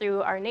search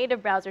through our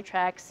native browser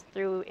tracks,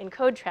 through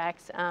ENCODE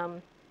tracks,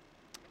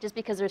 just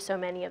because there's so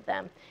many of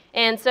them.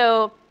 And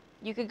so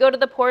you could go to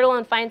the portal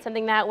and find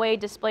something that way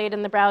displayed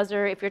in the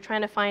browser. If you're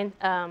trying to find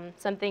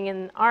something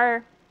in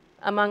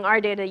among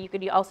our data, you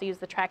could also use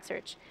the track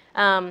search.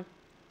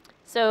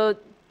 So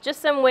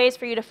just some ways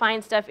for you to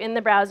find stuff in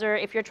the browser.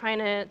 If you're trying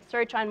to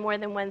search on more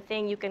than one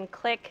thing, you can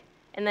click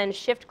and then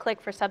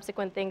shift-click for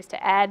subsequent things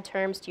to add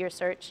terms to your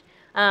search.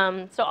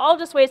 So all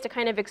just ways to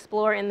kind of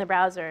explore in the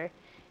browser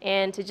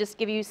and to just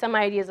give you some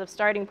ideas of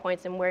starting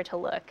points and where to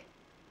look.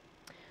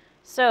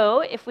 So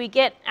if we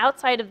get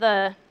outside of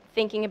the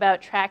thinking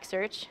about track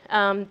search,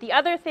 the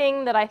other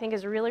thing that I think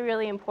is really,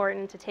 really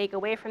important to take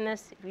away from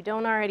this, if you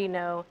don't already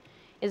know,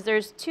 is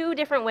there's 2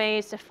 different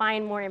ways to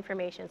find more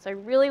information. So I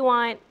really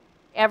want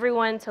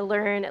everyone to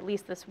learn at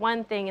least this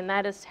one thing, and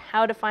that is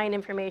how to find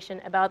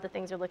information about the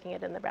things you're looking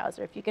at in the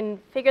browser. If you can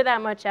figure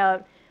that much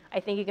out, I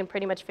think you can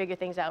pretty much figure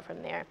things out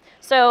from there.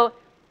 So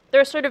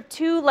there are sort of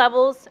 2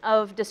 levels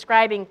of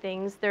describing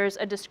things. There's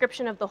a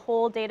description of the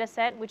whole data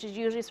set, which is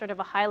usually sort of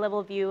a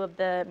high-level view of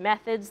the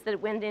methods that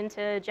went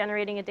into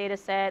generating a data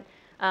set,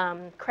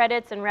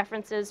 credits and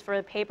references for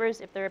the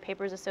papers, if there are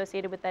papers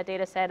associated with that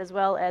data set, as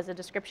well as a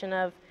description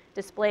of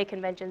display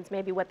conventions,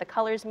 maybe what the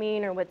colors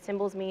mean or what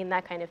symbols mean,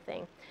 that kind of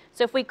thing.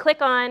 So if we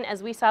click on,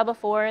 as we saw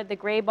before, the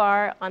gray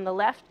bar on the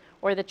left,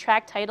 or the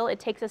track title, it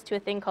takes us to a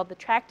thing called the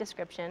track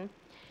description.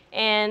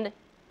 And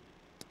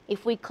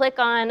if we click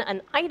on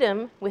an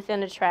item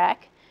within a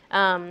track,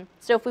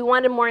 so if we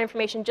wanted more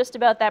information just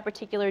about that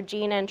particular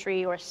gene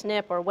entry or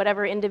SNP or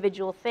whatever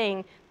individual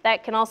thing,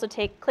 that can also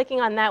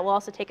clicking on that will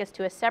also take us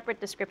to a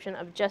separate description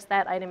of just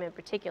that item in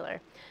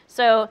particular.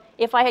 So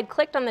if I had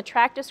clicked on the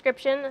track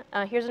description,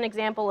 here's an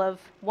example of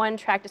one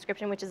track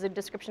description, which is a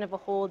description of a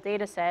whole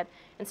data set.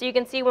 And so you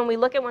can see when we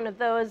look at one of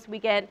those, we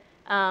get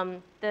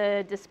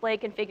the display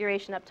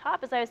configuration up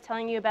top, as I was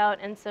telling you about,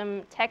 and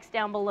some text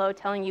down below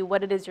telling you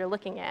what it is you're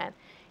looking at.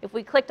 If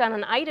we clicked on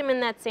an item in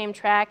that same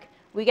track,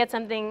 we get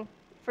something,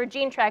 for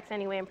gene tracks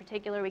anyway in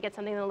particular, we get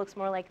something that looks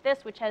more like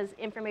this, which has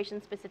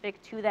information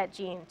specific to that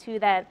gene, to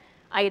that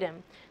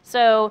item.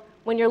 So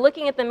when you're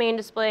looking at the main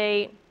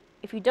display,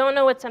 if you don't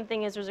know what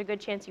something is, there's a good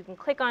chance you can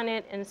click on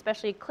it, and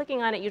especially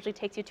clicking on it usually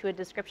takes you to a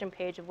description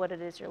page of what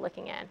it is you're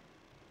looking at.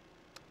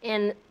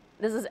 And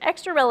this is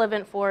extra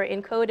relevant for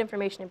ENCODE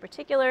information in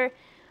particular.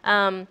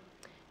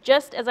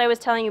 Just as I was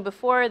telling you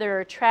before, there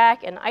are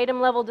track and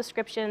item level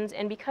descriptions,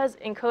 and because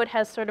ENCODE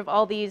has sort of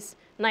all these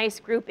nice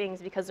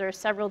groupings, because there are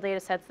several data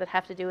sets that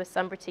have to do with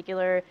some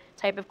particular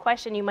type of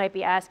question you might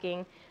be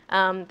asking,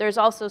 There's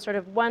also sort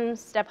of one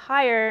step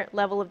higher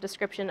level of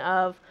description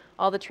of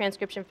all the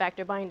transcription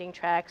factor binding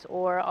tracks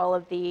or all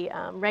of the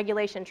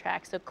regulation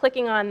tracks. So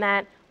clicking on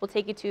that will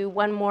take you to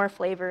one more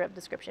flavor of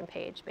description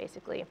page,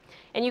 basically.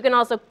 And you can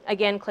also,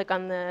 again, click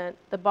on the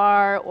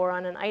bar or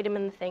on an item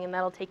in the thing, and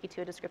that'll take you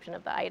to a description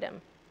of the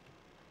item.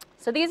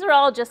 So these are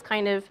all just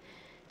kind of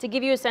to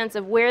give you a sense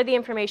of where the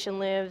information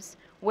lives,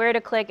 where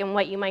to click, and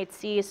what you might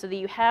see so that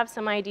you have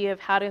some idea of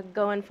how to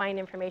go and find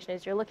information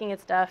as you're looking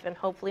at stuff and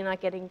hopefully not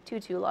getting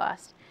too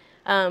lost.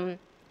 The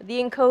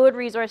ENCODE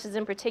resources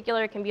in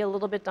particular can be a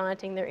little bit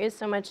daunting. There is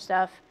so much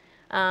stuff.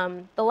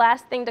 The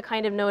last thing to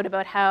kind of note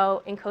about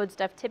how ENCODE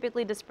stuff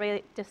typically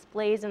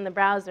displays in the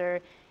browser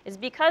is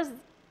because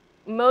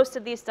most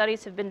of these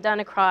studies have been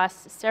done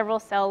across several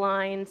cell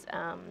lines,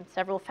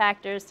 several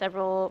factors,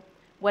 several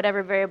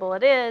whatever variable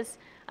it is,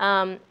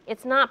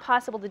 it's not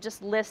possible to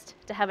just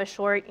have a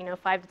short,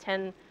 5 to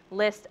 10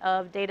 list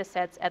of data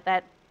sets at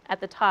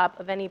the top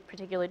of any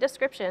particular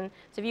description.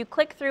 So if you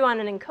click through on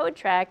an ENCODE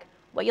track,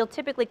 what you'll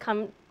typically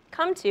come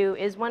to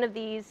is one of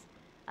these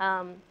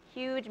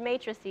huge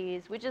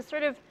matrices, which is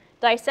sort of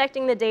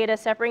dissecting the data,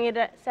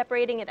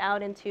 separating it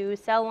out into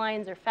cell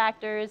lines or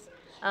factors,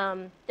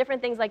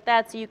 different things like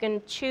that, so you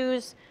can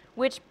choose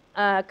which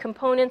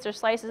components or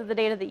slices of the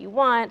data that you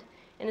want,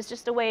 and it's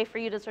just a way for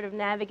you to sort of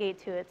navigate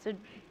to it. So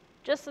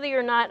just so that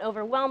you're not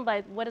overwhelmed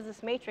by what is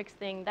this matrix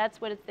thing, that's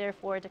what it's there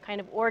for, to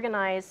kind of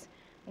organize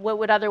what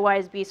would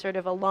otherwise be sort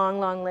of a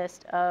long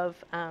list of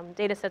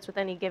data sets with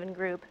any given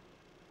group.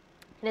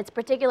 And it's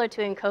particular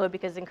to ENCODE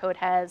because ENCODE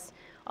has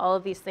all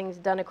of these things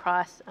done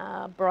across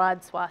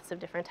broad swaths of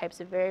different types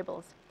of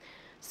variables.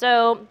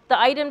 So the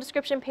item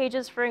description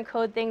pages for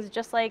ENCODE things,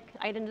 just like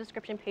item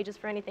description pages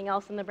for anything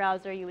else in the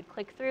browser, you would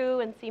click through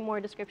and see more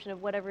description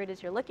of whatever it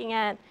is you're looking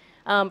at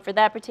for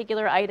that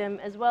particular item,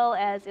 as well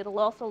as it'll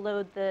also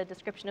load the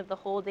description of the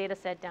whole data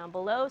set down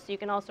below. So you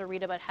can also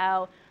read about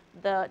how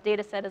the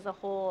data set as a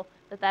whole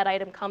that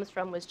item comes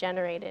from was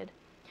generated.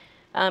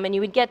 And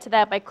you would get to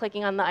that by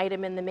clicking on the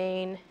item in the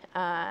main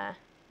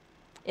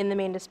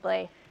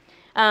display.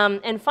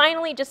 And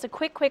finally, just a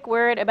quick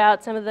word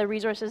about some of the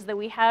resources that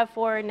we have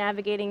for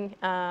navigating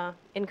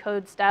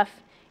ENCODE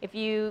stuff. If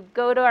you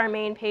go to our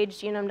main page,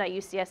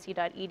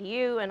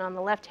 genome.ucsc.edu, and on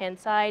the left-hand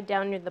side,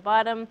 down near the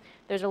bottom,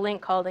 there's a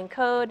link called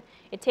ENCODE.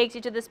 It takes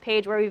you to this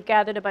page where we've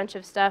gathered a bunch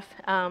of stuff,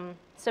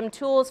 some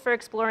tools for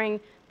exploring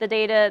the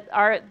data,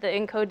 the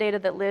ENCODE data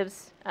that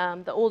lives,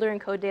 the older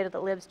ENCODE data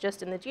that lives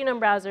just in the genome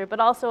browser, but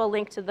also a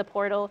link to the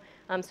portal.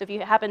 So if you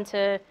happen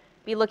to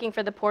be looking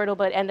for the portal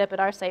but end up at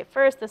our site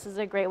first, this is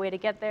a great way to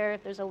get there.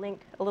 There's a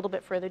link a little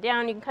bit further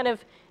down. You can kind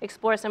of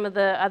explore some of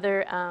the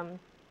other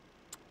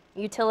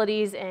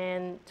utilities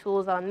and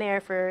tools on there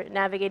for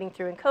navigating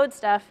through ENCODE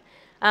stuff.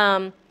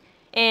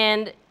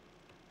 And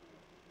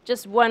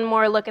just one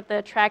more look at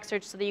the track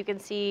search so that you can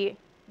see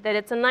that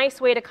it's a nice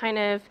way to kind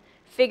of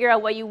figure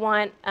out what you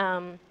want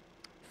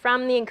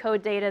from the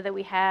ENCODE data that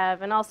we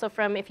have, and also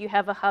from if you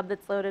have a hub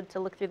that's loaded to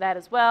look through that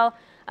as well.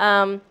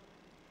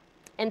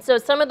 And so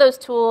some of those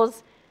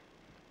tools,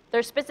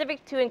 they're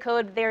specific to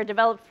ENCODE. They're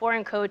developed for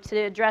ENCODE to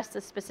address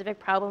the specific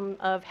problem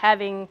of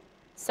having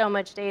so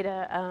much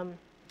data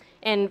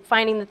and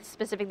finding the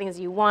specific things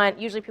you want.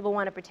 Usually people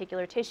want a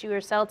particular tissue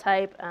or cell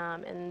type,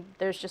 and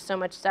there's just so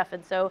much stuff.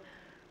 And so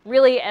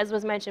really, as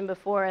was mentioned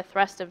before, a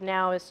thrust of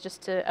now is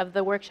just of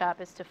the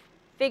workshop is to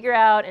figure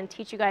out and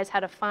teach you guys how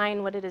to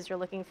find what it is you're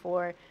looking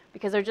for,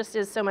 because there just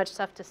is so much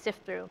stuff to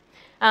sift through.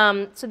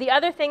 So the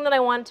other thing that I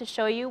wanted to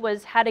show you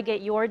was how to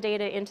get your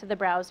data into the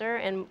browser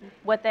and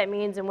what that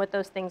means and what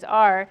those things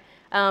are.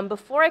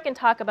 Before I can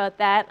talk about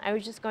that, I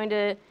was just going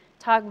to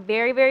talk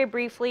very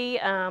briefly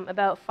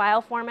about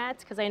file formats,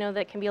 because I know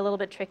that can be a little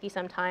bit tricky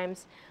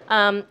sometimes.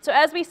 So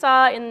as we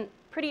saw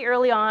pretty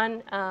early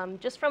on,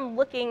 just from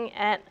looking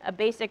at a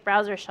basic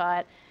browser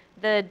shot,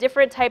 the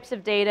different types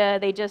of data,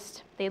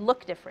 they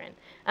look different.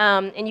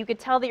 And you could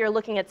tell that you're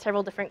looking at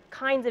several different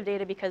kinds of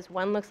data because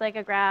one looks like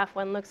a graph,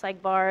 one looks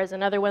like bars,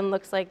 another one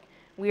looks like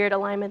weird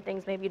alignment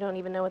things, maybe you don't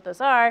even know what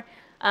those are.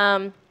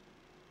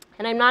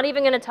 And I'm not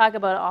even going to talk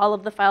about all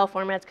of the file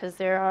formats because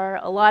there are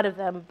a lot of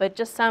them, but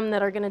just some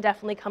that are going to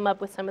definitely come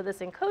up with some of this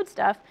ENCODE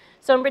stuff.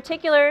 So in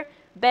particular,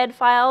 bed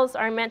files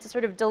are meant to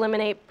sort of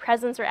delimitate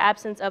presence or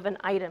absence of an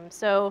item.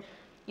 So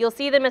you'll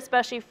see them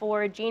especially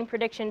for gene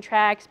prediction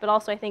tracks, but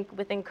also I think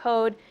with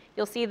ENCODE,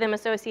 you'll see them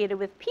associated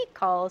with peak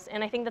calls.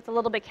 And I think that's a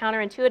little bit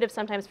counterintuitive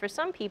sometimes for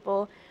some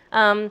people,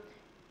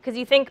 because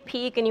you think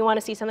peak and you want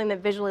to see something that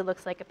visually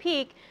looks like a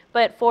peak.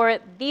 But for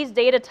these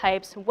data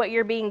types, what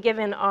you're being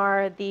given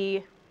are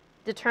the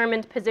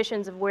determined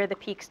positions of where the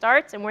peak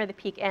starts and where the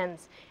peak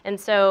ends. And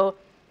so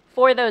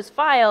for those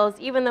files,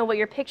 even though what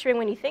you're picturing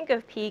when you think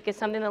of peak is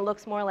something that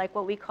looks more like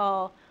what we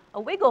call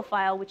a wiggle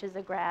file, which is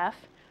a graph,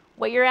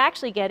 what you're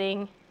actually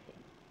getting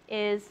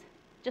is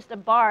just a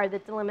bar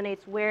that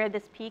delimitates where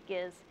this peak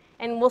is.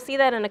 And we'll see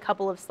that in a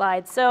couple of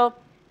slides. So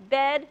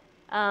bed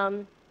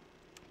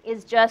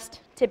is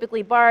just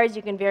typically bars.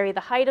 You can vary the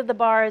height of the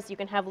bars. You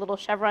can have little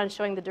chevrons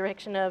showing the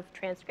direction of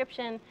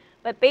transcription,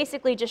 but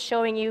basically just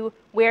showing you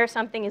where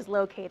something is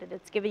located.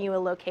 It's giving you a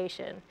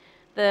location.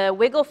 The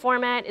wiggle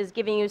format is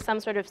giving you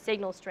some sort of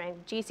signal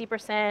strength,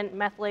 GC%,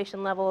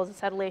 methylation levels,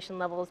 acetylation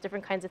levels,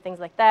 different kinds of things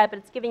like that, but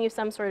it's giving you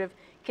some sort of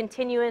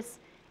continuous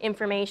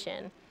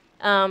information.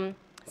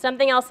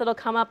 Something else that'll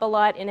come up a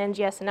lot in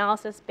NGS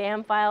analysis,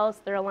 BAM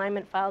files, they're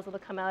alignment files that'll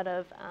come out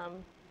of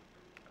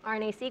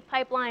RNA-seq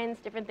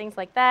pipelines, different things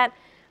like that,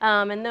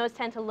 and those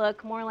tend to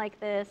look more like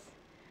this.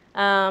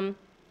 And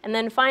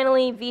then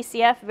finally,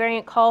 VCF,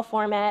 variant call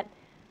format,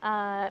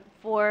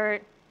 for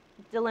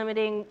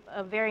delimiting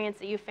variants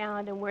that you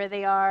found and where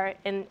they are.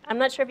 And I'm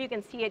not sure if you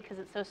can see it because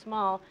it's so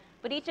small,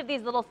 but each of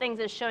these little things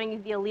is showing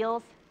you the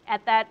alleles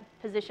at that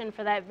position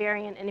for that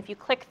variant. And if you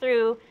click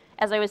through,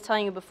 as I was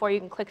telling you before, you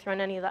can click through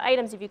on any of the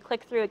items. If you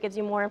click through, it gives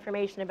you more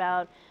information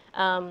about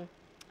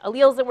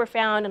alleles that were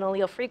found and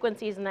allele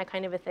frequencies and that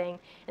kind of a thing.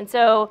 And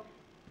so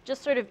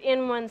just sort of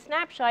in one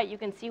snapshot, you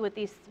can see what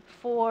these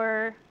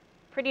 4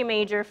 pretty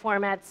major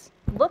formats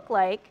look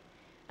like.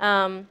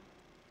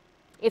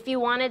 If you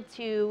wanted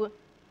to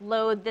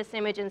load this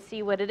image and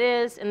see what it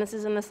is, and this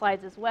is in the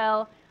slides as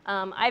well,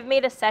 I've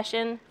made a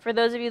session. For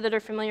those of you that are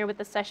familiar with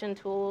the session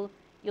tool,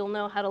 you'll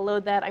know how to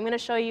load that. I'm going to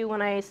show you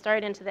when I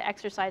start into the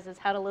exercises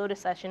how to load a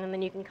session, and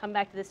then you can come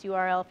back to this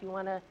URL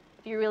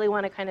if you really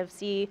want to kind of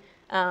see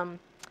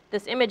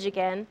this image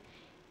again.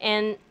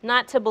 And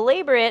not to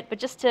belabor it, but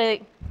just to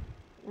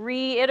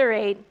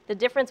reiterate the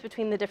difference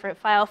between the different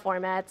file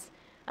formats.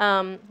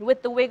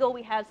 With the wiggle,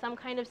 we have some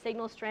kind of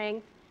signal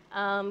strength.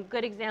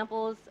 Good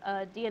examples,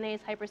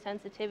 DNA's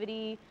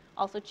hypersensitivity,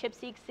 also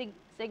ChIP-seq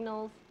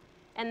signals.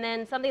 And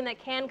then something that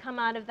can come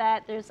out of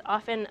that, there's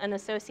often an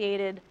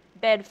associated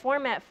bed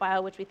format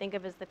file, which we think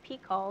of as the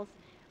peak calls.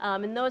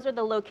 And those are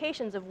the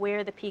locations of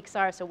where the peaks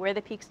are, so where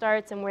the peak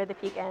starts and where the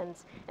peak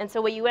ends. And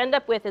so what you end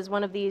up with is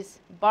one of these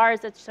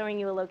bars that's showing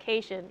you a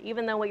location,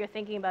 even though what you're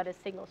thinking about is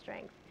signal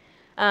strength.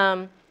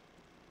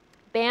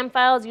 BAM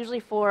files,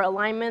 usually for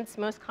alignments,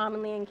 most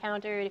commonly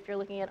encountered if you're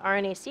looking at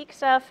RNA-seq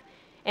stuff.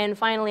 And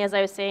finally, as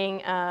I was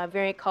saying,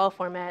 variant call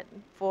format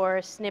for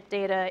SNP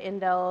data,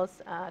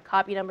 indels,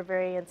 copy number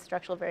variants,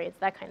 structural variants,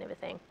 that kind of a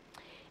thing.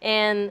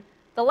 And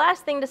the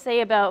last thing to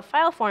say about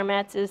file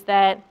formats is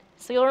that,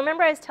 so you'll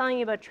remember I was telling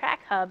you about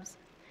track hubs,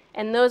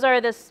 and those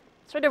are this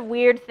sort of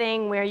weird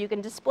thing where you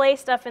can display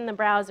stuff in the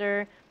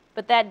browser,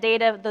 but that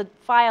data, the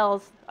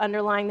files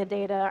underlying the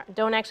data,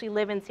 don't actually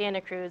live in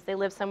Santa Cruz. They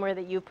live somewhere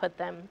that you put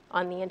them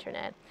on the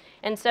internet.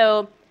 And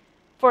so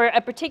for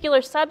a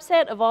particular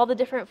subset of all the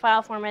different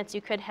file formats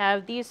you could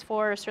have, these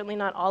 4 are certainly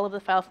not all of the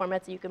file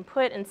formats that you can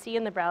put and see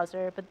in the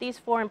browser, but these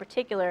 4 in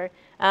particular,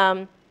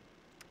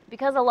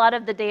 because a lot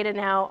of the data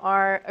now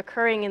are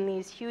occurring in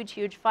these huge,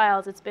 huge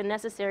files, it's been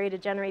necessary to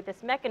generate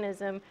this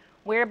mechanism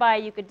whereby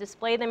you could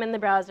display them in the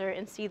browser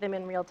and see them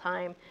in real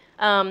time.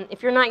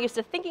 If you're not used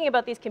to thinking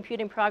about these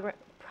computing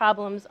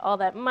problems all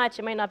that much,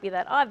 it might not be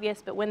that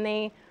obvious, but when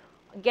they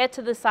get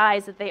to the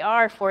size that they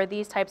are for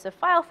these types of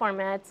file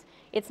formats,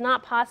 it's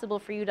not possible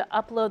for you to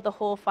upload the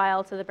whole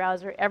file to the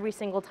browser every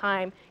single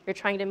time you're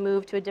trying to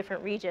move to a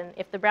different region.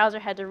 If the browser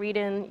had to read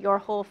in your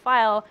whole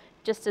file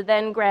just to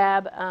then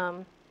grab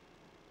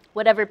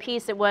whatever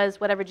piece it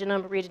was, whatever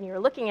genomic region you were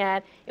looking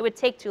at, it would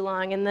take too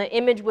long, and the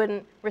image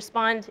wouldn't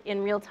respond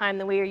in real time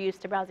the way you're used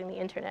to browsing the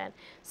internet.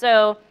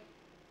 So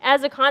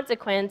as a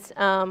consequence,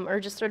 or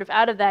just sort of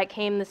out of that,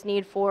 came this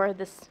need for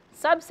this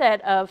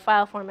subset of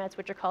file formats,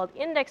 which are called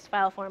indexed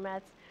file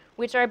formats,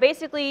 which are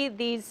basically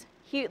these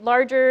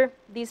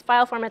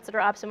file formats that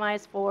are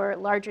optimized for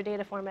larger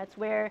data formats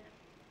where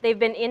they've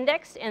been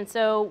indexed. And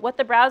so what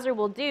the browser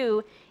will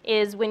do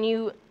is when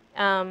you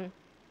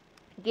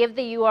give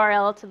the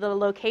URL to the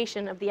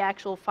location of the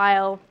actual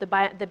file, the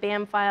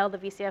BAM file, the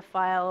VCF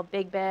file,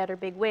 Big Bed or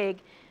Big Wig,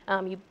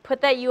 you put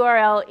that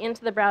URL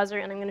into the browser,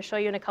 and I'm going to show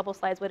you in a couple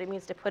slides what it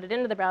means to put it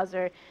into the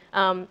browser.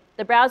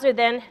 The browser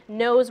then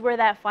knows where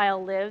that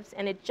file lives,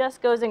 and it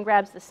just goes and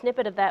grabs the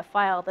snippet of that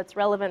file that's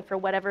relevant for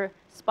whatever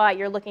spot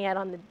you're looking at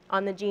on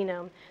the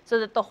genome, so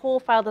that the whole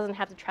file doesn't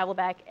have to travel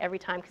back every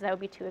time, because that would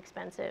be too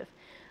expensive.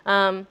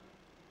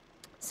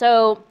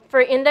 So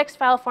for indexed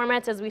file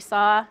formats, as we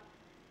saw,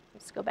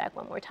 let's go back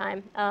one more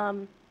time.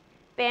 BAM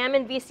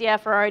and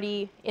VCF are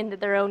already in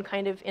their own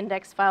kind of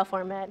indexed file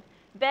format.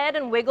 BED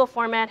and Wiggle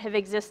format have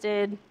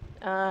existed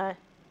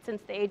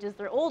since the ages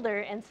they're older,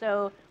 and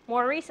so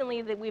more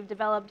recently that we've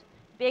developed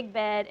Big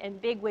Bed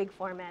and Big Wig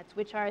formats,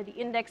 which are the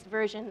indexed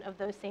version of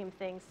those same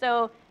things.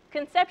 So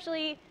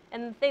conceptually,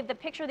 and the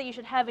picture that you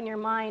should have in your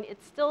mind,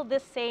 it's still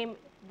this same,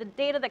 the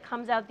data that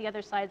comes out the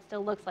other side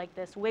still looks like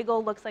this.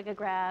 Wiggle looks like a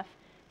graph.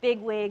 Big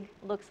Wig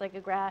looks like a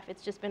graph.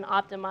 It's just been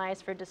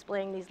optimized for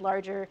displaying these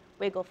larger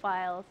Wiggle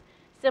files.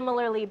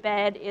 Similarly,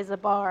 Bed is a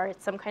bar.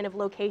 It's some kind of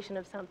location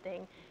of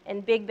something.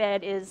 And Big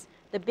Bed is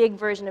the big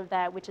version of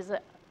that, which is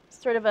a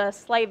sort of a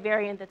slight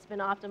variant that's been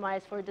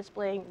optimized for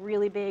displaying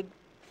really big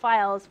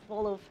files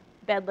full of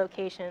bed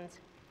locations.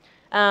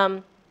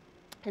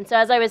 And so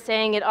as I was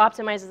saying, it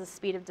optimizes the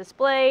speed of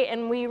display,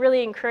 and we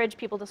really encourage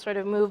people to sort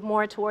of move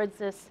more towards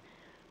this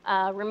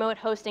remote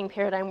hosting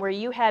paradigm where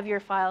you have your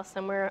files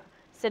somewhere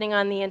sitting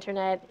on the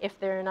internet if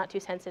they're not too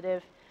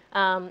sensitive,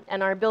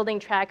 and are building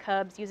track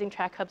hubs, using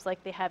track hubs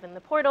like they have in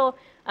the portal,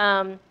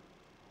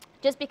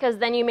 just because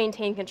then you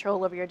maintain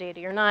control over your data.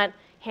 You're not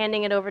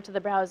handing it over to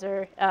the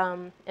browser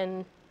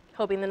and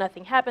hoping that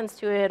nothing happens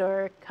to it,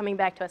 or coming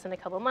back to us in a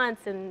couple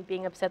months and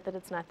being upset that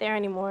it's not there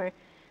anymore.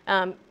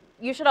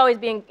 You should always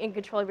be in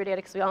control of your data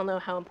because we all know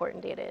how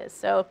important data is.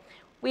 So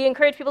we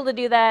encourage people to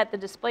do that. The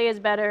display is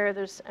better.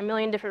 There's a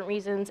million different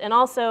reasons. And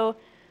also,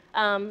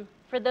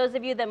 for those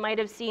of you that might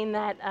have seen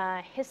that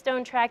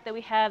histone track that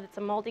we have, it's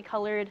a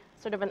multicolored,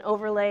 sort of an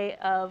overlay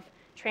of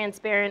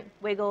transparent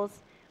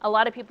wiggles. A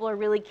lot of people are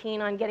really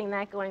keen on getting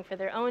that going for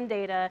their own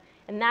data,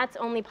 and that's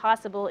only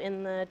possible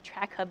in the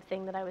track hub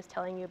thing that I was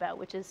telling you about,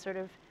 which is sort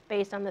of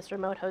based on this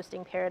remote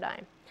hosting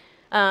paradigm.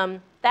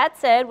 That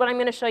said, what I'm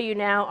going to show you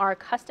now are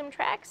custom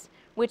tracks,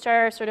 which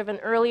are sort of an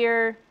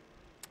earlier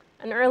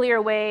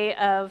way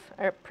of,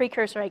 or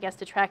precursor, I guess,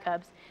 to track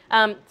hubs.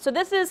 So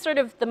this is sort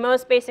of the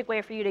most basic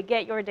way for you to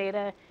get your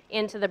data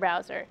into the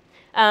browser.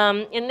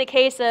 In the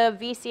case of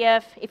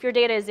VCF, if your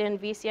data is in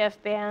VCF,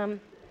 BAM,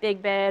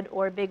 Big Bed,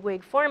 or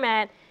BigWig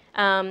format,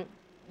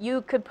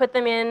 you could put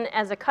them in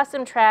as a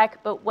custom track,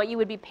 but what you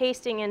would be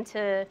pasting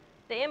into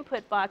the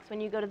input box when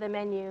you go to the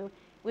menu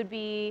would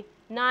be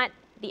not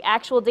the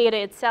actual data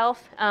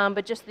itself,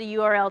 but just the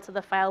URL to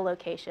the file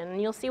location.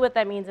 And you'll see what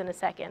that means in a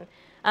second.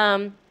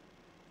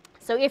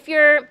 So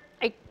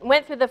I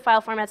went through the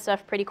file format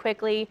stuff pretty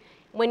quickly.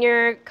 When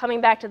you're coming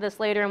back to this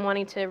later and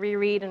wanting to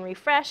reread and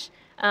refresh,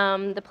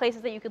 the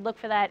places that you could look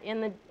for that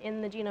in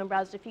the Genome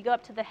browser, if you go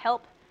up to the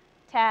Help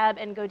tab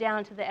and go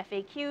down to the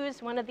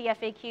FAQs, one of the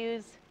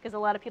FAQs, because a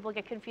lot of people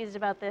get confused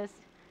about this,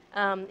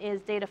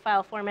 is data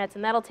file formats,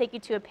 and that'll take you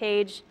to a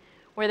page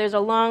where there's a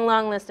long,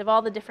 long list of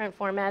all the different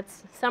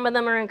formats. Some of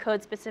them are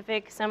ENCODE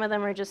specific, some of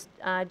them are just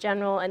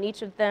general, and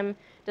each of them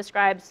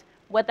describes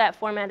what that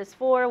format is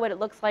for, what it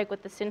looks like,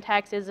 what the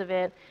syntax is of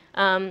it.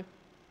 And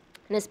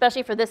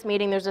especially for this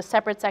meeting, there's a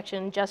separate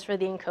section just for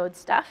the ENCODE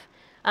stuff.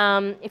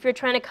 If you're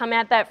trying to come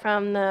at that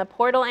from the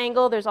portal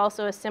angle, there's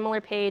also a similar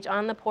page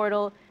on the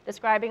portal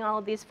describing all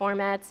of these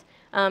formats,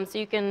 so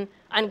you can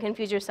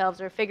unconfuse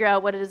yourselves or figure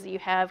out what it is that you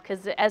have,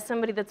 because as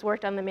somebody that's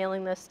worked on the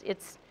mailing list,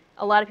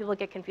 a lot of people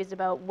get confused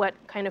about what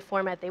kind of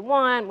format they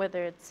want,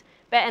 whether it's,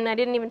 and I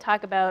didn't even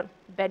talk about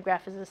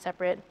bedgraph as a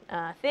separate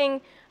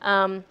thing,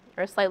 or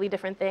a slightly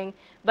different thing.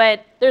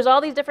 But there's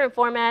all these different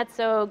formats,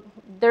 so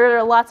there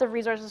are lots of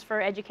resources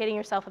for educating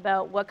yourself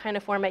about what kind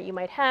of format you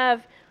might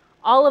have.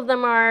 All of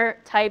them are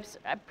types,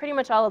 pretty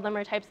much all of them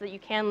are types that you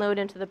can load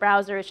into the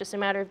browser. It's just a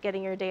matter of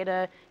getting your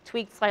data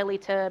tweaked slightly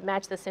to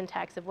match the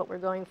syntax of what we're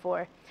going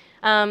for.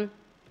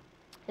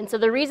 And so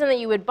the reason that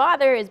you would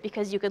bother is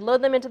because you could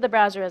load them into the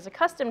browser as a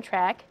custom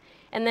track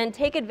and then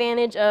take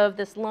advantage of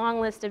this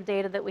long list of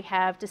data that we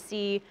have to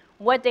see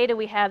what data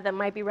we have that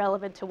might be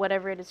relevant to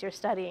whatever it is you're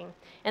studying.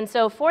 And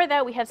so for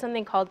that, we have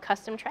something called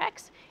custom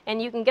tracks,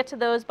 and you can get to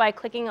those by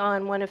clicking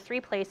on one of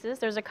three places.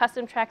 There's a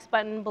custom tracks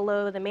button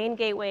below the main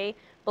gateway,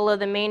 below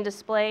the main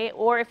display,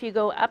 or if you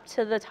go up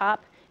to the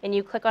top and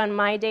you click on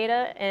My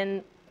Data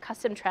and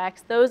Custom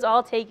Tracks, those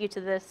all take you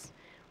to this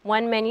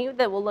one menu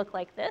that will look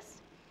like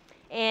this.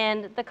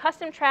 And the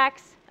custom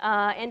tracks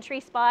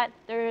entry spot,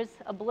 there's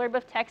a blurb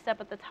of text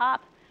up at the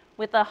top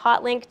with a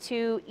hot link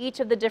to each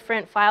of the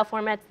different file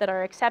formats that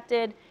are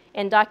accepted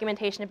and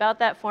documentation about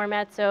that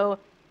format. So,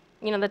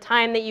 the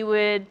time that you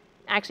would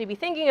actually be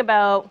thinking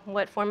about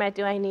what format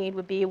do I need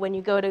would be when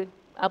you go to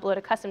upload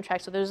a custom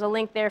track. So there's a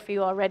link there for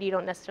you already. You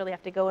don't necessarily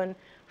have to go and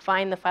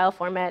find the file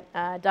format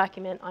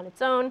document on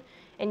its own.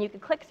 And you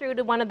could click through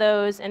to one of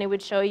those, and it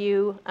would show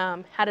you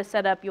how to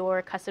set up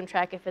your custom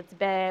track if it's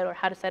BED, or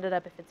how to set it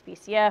up if it's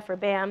BCF or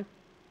BAM.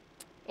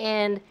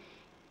 And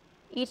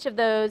each of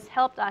those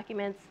help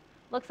documents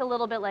looks a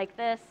little bit like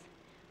this.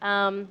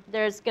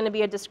 There's going to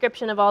be a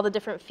description of all the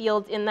different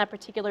fields in that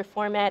particular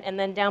format, and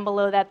then down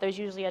below that there's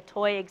usually a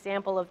toy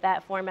example of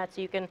that format,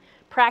 so you can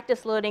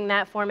practice loading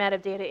that format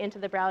of data into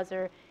the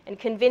browser and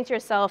convince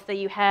yourself that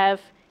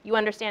you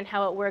understand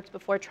how it works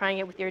before trying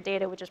it with your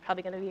data, which is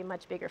probably going to be a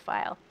much bigger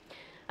file.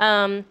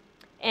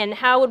 And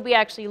how would we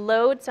actually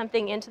load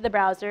something into the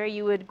browser?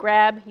 You would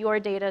grab your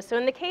data. So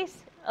in the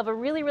case of a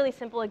really, really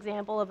simple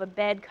example of a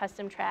BED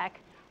custom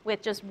track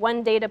with just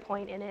one data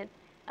point in it,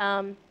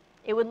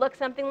 it would look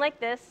something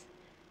like this.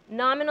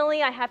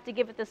 Nominally, I have to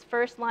give it this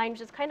first line,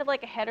 which is kind of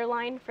like a header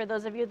line for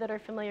those of you that are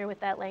familiar with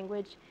that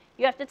language.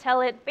 You have to tell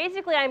it,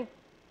 basically I'm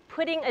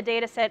putting a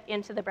data set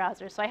into the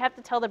browser. So I have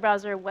to tell the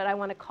browser what I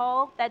want to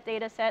call that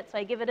data set, so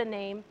I give it a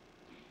name.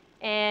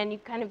 And you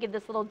kind of give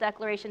this little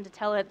declaration to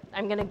tell it,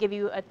 I'm going to give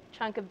you a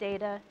chunk of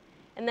data.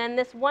 And then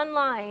this one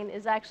line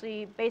is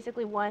actually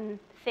basically one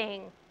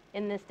thing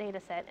in this data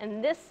set.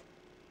 And this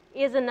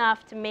is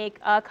enough to make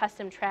a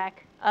custom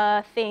track,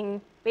 a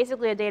thing,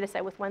 basically a data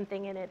set with one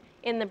thing in it,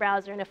 in the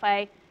browser. And if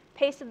I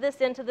pasted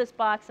this into this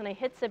box and I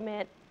hit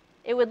submit,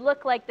 it would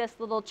look like this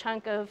little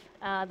chunk of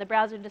the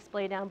browser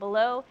display down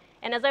below.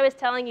 And as I was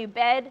telling you,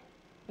 bed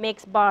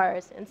makes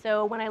bars. And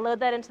so when I load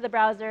that into the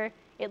browser,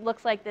 it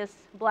looks like this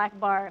black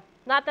bar.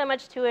 Not that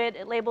much to it.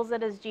 It labels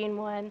it as gene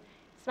 1.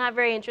 It's not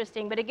very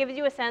interesting, but it gives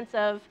you a sense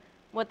of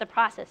what the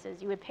process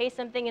is. You would paste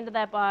something into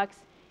that box,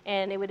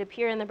 and it would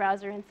appear in the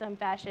browser in some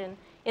fashion.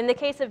 In the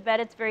case of bed,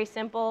 it's very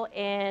simple,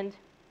 and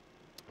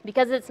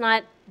because it's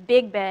not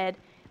big bed,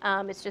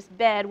 it's just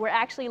bed, we're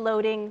actually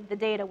loading the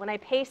data. When I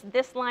paste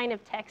this line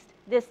of text,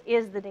 this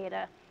is the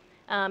data.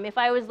 If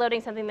I was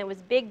loading something that was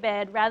big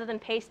bed, rather than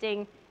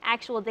pasting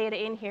actual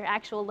data in here,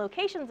 actual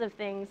locations of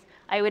things,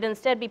 I would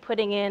instead be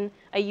putting in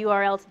a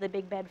URL to the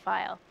big bed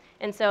file.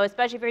 And so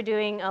especially if you're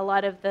doing a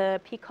lot of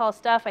the peek call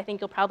stuff, I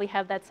think you'll probably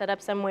have that set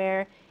up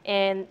somewhere.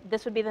 And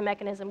this would be the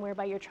mechanism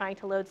whereby you're trying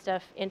to load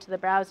stuff into the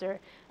browser.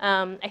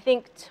 I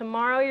think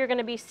tomorrow you're going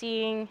to be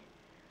seeing,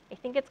 I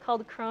think it's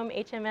called Chrome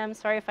HMM.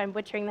 Sorry if I'm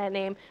butchering that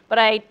name. But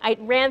I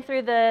ran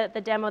through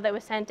the demo that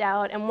was sent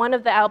out. And one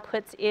of the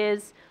outputs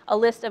is a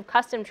list of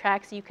custom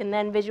tracks you can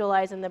then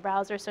visualize in the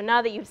browser. So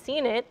now that you've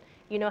seen it,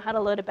 you know how to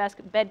load a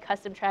bed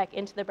custom track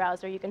into the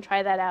browser. You can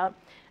try that out.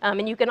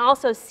 And you can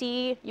also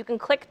see, you can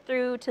click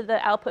through to the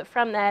output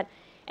from that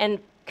and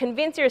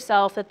convince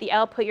yourself that the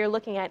output you're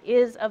looking at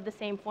is of the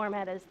same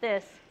format as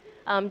this,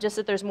 just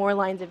that there's more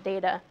lines of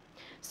data.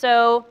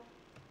 So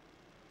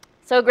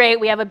great,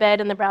 we have a bed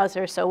in the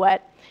browser, so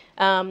what?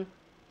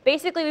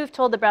 Basically, we've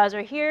told the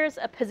browser, here's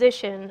a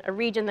position, a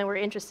region that we're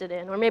interested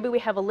in. Or maybe we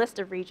have a list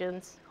of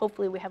regions.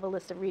 Hopefully, we have a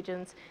list of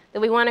regions that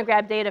we want to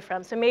grab data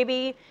from. So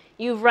maybe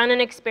you've run an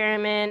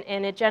experiment,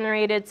 and it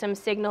generated some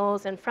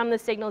signals. And from the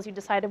signals, you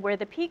decided where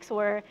the peaks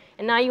were.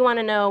 And now you want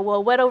to know,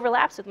 well, what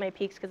overlaps with my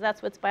peaks? Because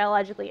that's what's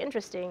biologically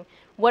interesting.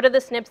 What are the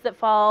SNPs that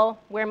fall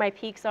where my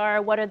peaks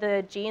are? What are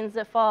the genes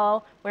that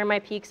fall where my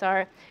peaks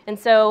are? And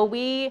so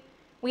we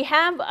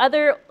have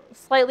other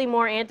slightly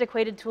more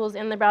antiquated tools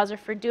in the browser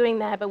for doing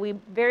that, but we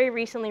very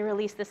recently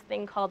released this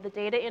thing called the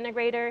data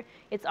integrator.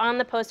 It's on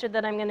the poster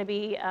that I'm going to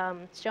be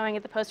showing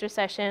at the poster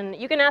session.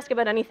 You can ask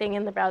about anything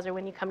in the browser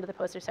when you come to the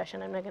poster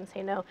session. I'm not going to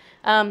say no.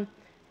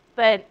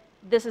 But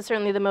this is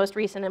certainly the most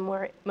recent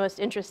and most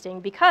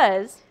interesting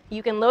because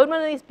you can load one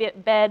of these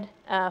bed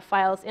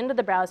files into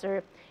the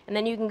browser, and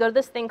then you can go to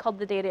this thing called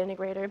the data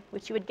integrator,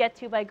 which you would get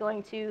to by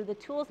going to the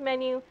tools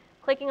menu,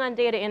 clicking on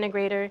data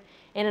integrator,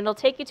 and it'll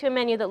take you to a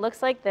menu that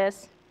looks like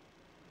this.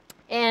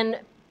 And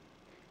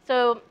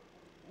so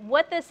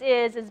what this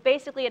is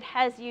basically it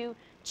has you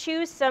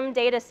choose some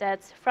data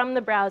sets from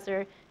the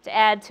browser to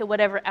add to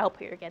whatever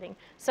output you're getting.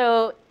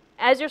 So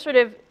as you're sort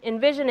of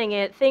envisioning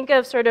it, think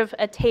of sort of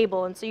a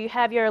table. And so you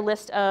have your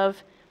list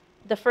of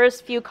the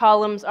first few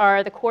columns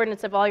are the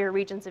coordinates of all your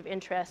regions of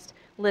interest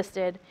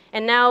listed.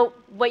 And now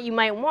what you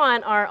might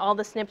want are all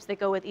the SNPs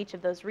that go with each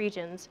of those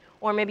regions,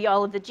 or maybe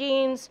all of the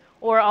genes,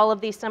 or all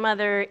of these some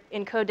other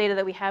ENCODE data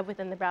that we have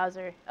within the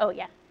browser. Oh,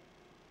 yeah.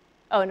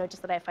 Oh, no,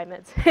 just that I have 5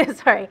 minutes.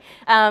 Sorry.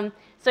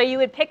 So you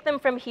would pick them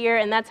from here,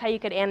 and that's how you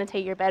could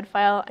annotate your bed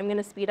file. I'm going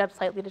to speed up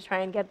slightly to try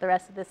and get the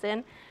rest of this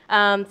in.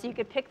 So you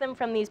could pick them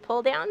from these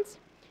pull downs,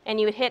 and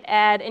you would hit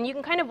add, and you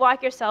can kind of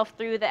walk yourself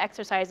through the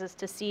exercises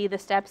to see the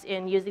steps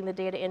in using the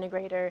data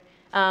integrator.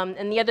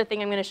 And the other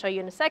thing I'm going to show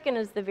you in a second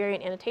is the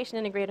variant annotation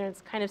integrator. And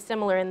it's kind of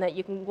similar in that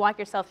you can walk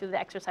yourself through the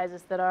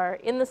exercises that are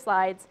in the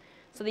slides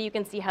so that you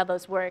can see how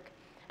those work.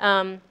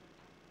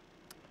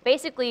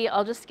 Basically,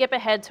 I'll just skip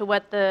ahead to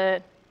what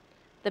the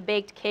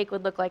baked cake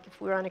would look like if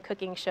we were on a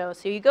cooking show.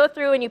 So you go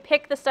through and you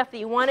pick the stuff that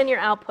you want in your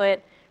output.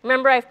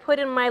 Remember, I've put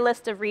in my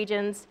list of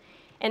regions.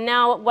 And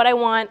now what I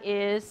want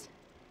is,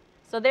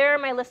 so there are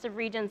my list of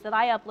regions that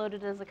I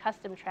uploaded as a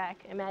custom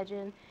track,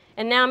 imagine.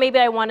 And now maybe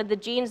I wanted the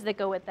genes that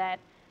go with that.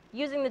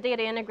 Using the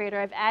data integrator,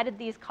 I've added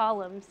these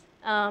columns.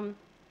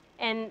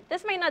 And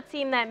this might not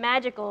seem that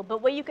magical,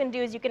 but what you can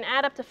do is you can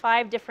add up to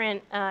 5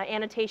 different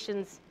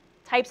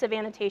types of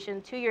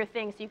annotation to your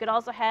thing. So you could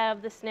also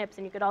have the SNPs,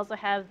 and you could also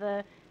have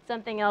the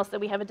something else that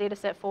we have a data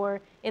set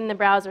for in the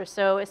browser.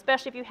 So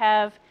especially if you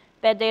have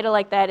bed data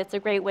like that, it's a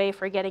great way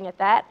for getting at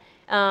that.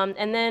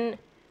 And then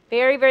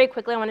very, very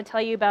quickly, I want to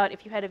tell you about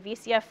if you had a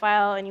VCF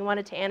file and you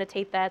wanted to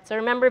annotate that. So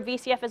remember,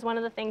 VCF is one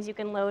of the things you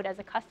can load as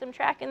a custom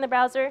track in the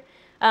browser.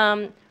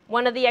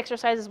 One of the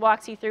exercises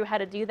walks you through how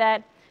to do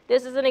that.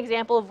 This is an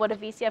example of what a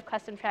VCF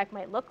custom track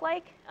might look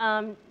like.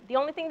 The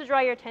only thing to draw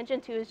your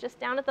attention to is just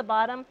down at the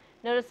bottom.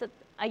 Notice that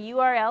a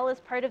URL is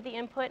part of the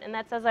input, and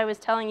that's, as I was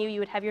telling you, you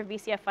would have your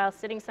VCF file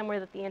sitting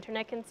somewhere that the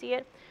internet can see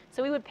it.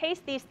 So we would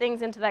paste these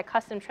things into that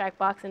custom track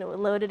box, and it would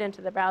load it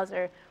into the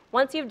browser.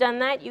 Once you've done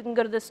that, you can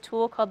go to this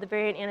tool called the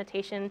variant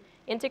annotation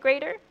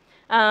integrator.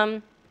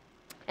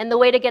 And the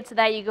way to get to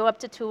that, you go up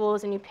to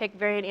tools and you pick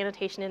variant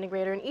annotation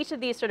integrator. And each of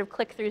these sort of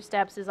click-through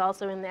steps is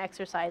also in the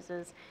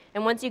exercises.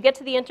 And once you get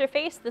to the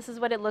interface, this is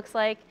what it looks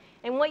like.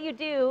 And what you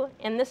do,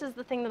 and this is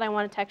the thing that I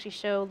wanted to actually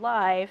show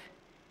live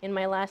in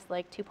my last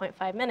like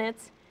 2.5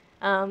 minutes.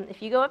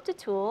 If you go up to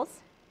tools,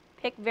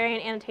 pick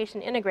variant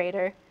annotation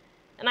integrator.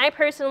 And I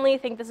personally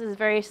think this is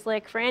very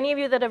slick. For any of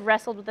you that have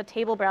wrestled with a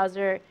table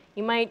browser,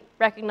 you might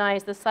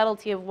recognize the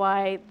subtlety of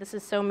why this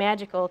is so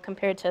magical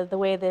compared to the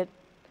way that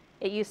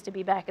it used to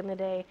be back in the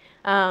day.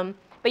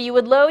 But you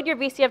would load your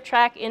VCF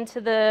track into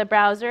the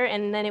browser,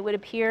 and then it would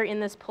appear in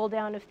this pull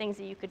down of things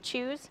that you could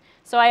choose.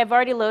 So I have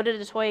already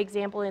loaded a toy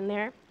example in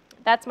there.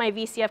 That's my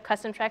VCF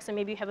custom track, so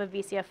maybe you have a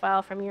VCF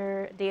file from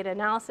your data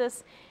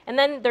analysis. And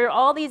then there are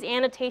all these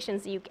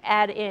annotations that you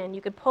add in.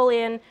 You could pull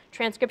in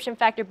transcription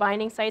factor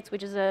binding sites,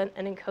 which is an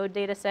ENCODE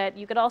data set.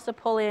 You could also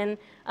pull in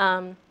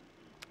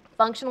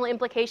functional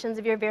implications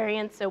of your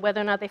variants, so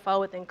whether or not they fall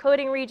within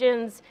coding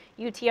regions,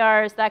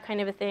 UTRs, that kind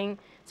of a thing.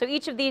 So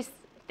each of these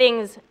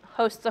things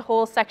hosts a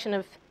whole section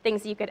of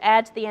things that you could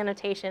add to the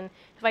annotation.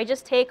 If I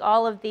just take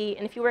all of the,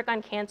 and if you work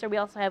on cancer, we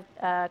also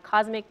have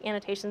cosmic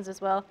annotations as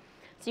well.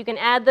 So you can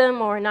add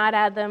them or not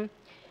add them.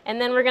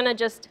 And then we're going to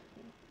just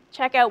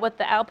check out what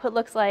the output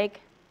looks like.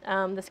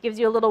 This gives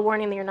you a little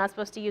warning that you're not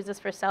supposed to use this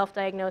for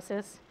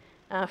self-diagnosis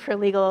for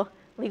legal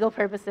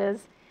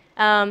purposes.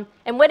 And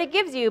what it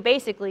gives you,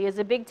 basically, is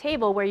a big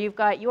table where you've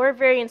got your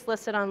variants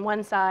listed on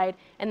one side,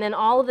 and then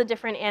all of the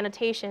different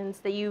annotations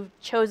that you've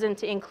chosen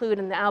to include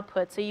in the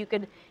output. So you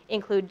could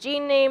include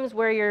gene names,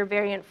 where your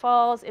variant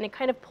falls, and it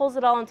kind of pulls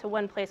it all into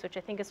one place, which I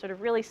think is sort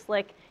of really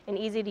slick and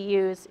easy to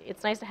use.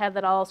 It's nice to have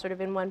that all sort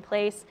of in one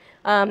place.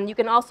 You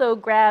can also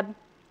grab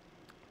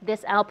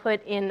this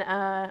output in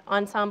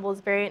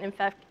Ensemble's variant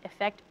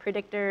effect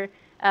predictor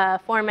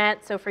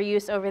format, so for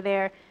use over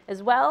there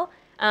as well.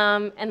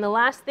 And the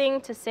last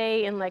thing to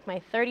say in like my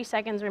 30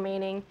 seconds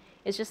remaining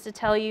is just to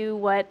tell you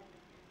what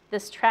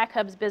this Track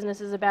Hubs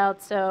business is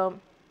about. So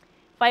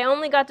if I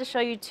only got to show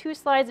you 2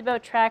 slides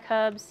about Track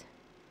Hubs,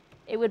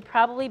 it would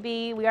probably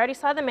be, we already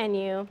saw the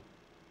menu.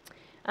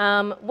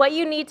 What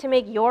you need to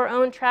make your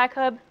own Track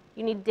Hub,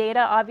 you need data,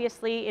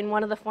 obviously, in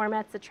one of the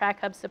formats that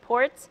Track Hub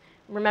supports.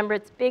 Remember,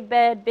 it's Big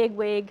Bed, Big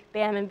Wig,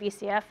 BAM, and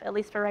VCF, at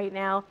least for right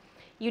now.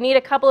 You need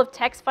a couple of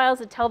text files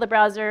that tell the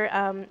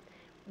browser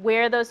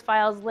where those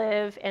files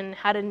live and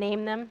how to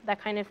name them,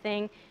 that kind of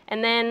thing.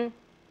 And then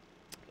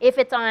if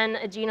it's on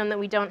a genome that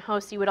we don't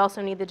host, you would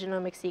also need the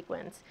genomic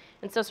sequence.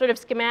 And so sort of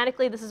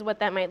schematically, this is what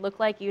that might look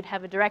like. You'd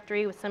have a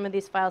directory with some of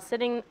these files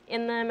sitting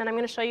in them. And I'm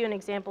going to show you an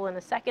example in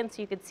a second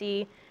so you could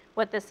see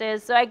what this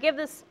is. So I give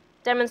this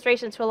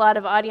demonstration to a lot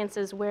of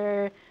audiences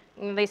where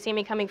they see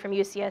me coming from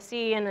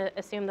UCSC and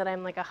assume that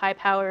I'm like a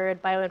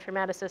high-powered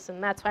bioinformaticist,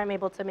 and that's why I'm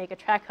able to make a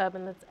Track Hub.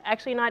 And that's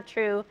actually not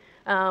true.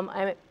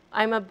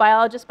 I'm a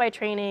biologist by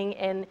training,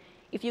 and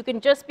if you can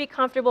just be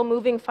comfortable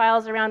moving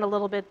files around a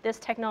little bit, this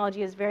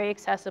technology is very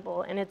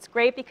accessible. And it's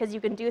great because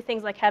you can do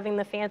things like having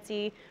the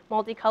fancy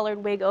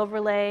multicolored wig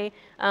overlay.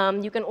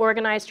 You can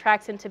organize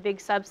tracks into big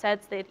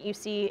subsets that you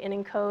see in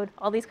ENCODE,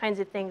 all these kinds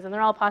of things, and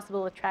they're all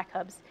possible with Track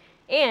Hubs.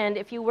 And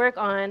if you work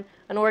on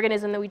an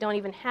organism that we don't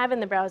even have in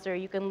the browser,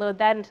 you can load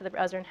that into the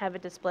browser and have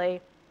it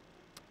display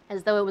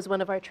as though it was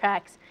one of our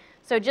tracks.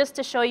 So just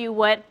to show you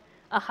what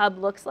a hub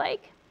looks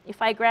like,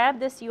 if I grab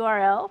this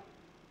URL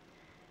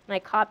and I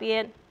copy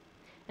it,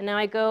 and now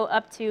I go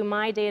up to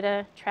My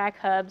Data, Track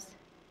Hubs,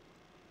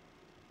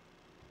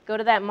 go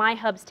to that My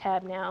Hubs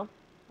tab now,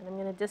 and I'm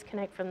going to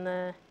disconnect from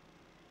the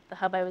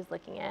hub I was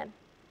looking at.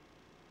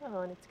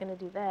 Oh, and it's going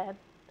to do that.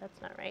 That's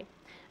not right.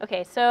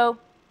 OK, so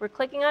we're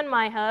clicking on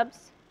My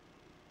Hubs.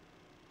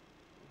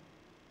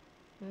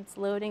 And it's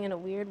loading in a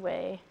weird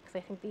way, because I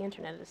think the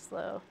internet is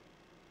slow.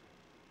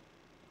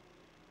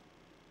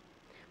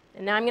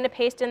 And now I'm going to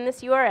paste in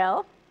this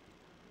URL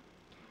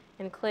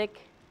and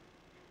click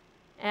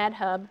Add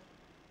Hub.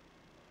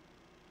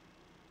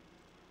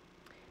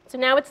 So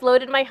now it's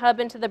loaded my hub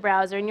into the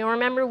browser. And you'll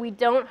remember we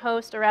don't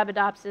host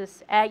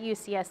Arabidopsis at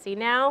UCSC.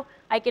 Now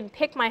I can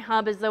pick my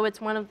hub as though it's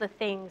one of the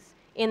things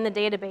in the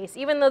database,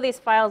 even though these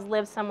files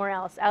live somewhere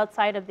else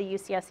outside of the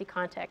UCSC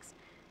context.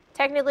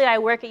 Technically, I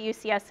work at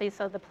UCSC,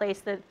 so the place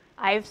that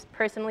I've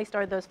personally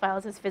stored those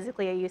files is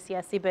physically at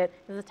UCSC, but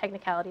this is a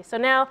technicality. So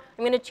now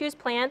I'm going to choose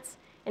plants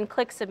and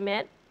click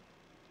Submit.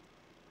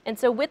 And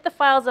so with the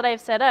files that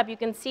I've set up, you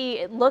can see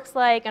it looks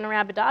like an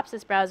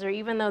Arabidopsis browser,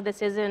 even though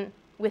this isn't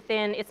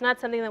within, it's not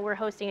something that we're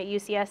hosting at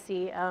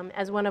UCSC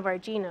as one of our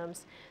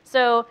genomes.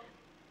 So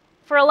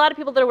for a lot of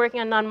people that are working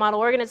on non-model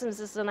organisms,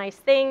 this is a nice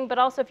thing, but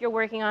also if you're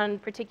working on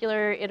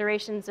particular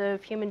iterations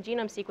of human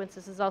genome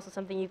sequences, this is also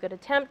something you could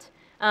attempt.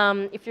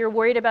 If you're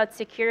worried about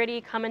security,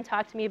 come and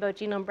talk to me about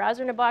Genome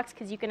Browser in a Box,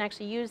 because you can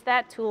actually use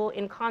that tool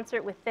in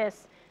concert with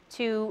this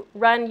to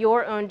run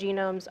your own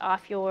genomes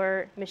off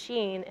your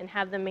machine and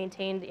have them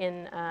maintained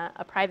in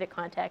a private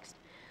context.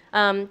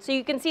 So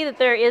you can see that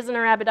there is an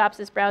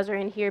Arabidopsis browser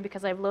in here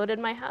because I've loaded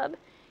my hub.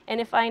 And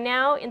if I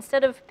now,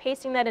 instead of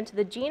pasting that into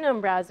the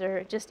genome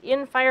browser, just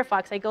in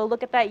Firefox, I go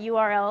look at that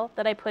URL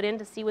that I put in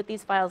to see what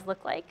these files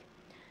look like.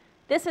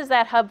 This is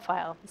that hub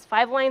file. It's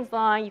 5 lines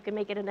long. You can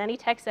make it in any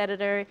text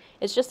editor.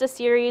 It's just a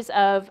series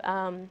of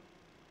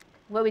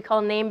what we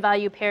call name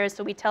value pairs.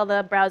 So we tell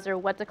the browser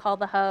what to call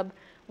the hub,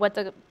 what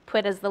to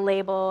put as the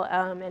label,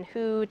 and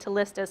who to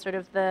list as sort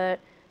of the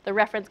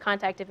reference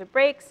contact if it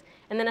breaks.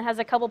 And then it has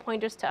a couple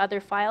pointers to other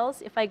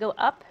files. If I go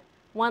up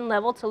one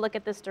level to look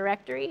at this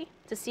directory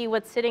to see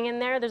what's sitting in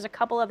there, there's a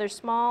couple other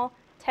small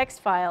text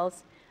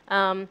files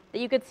that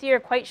you could see are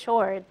quite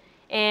short.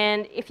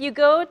 And if you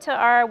go to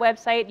our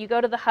website, you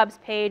go to the hubs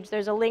page,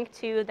 there's a link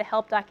to the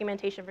help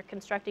documentation for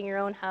constructing your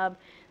own hub.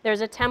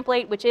 There's a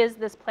template, which is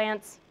this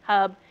plants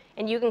hub,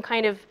 and you can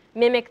kind of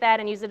mimic that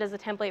and use it as a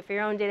template for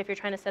your own data if you're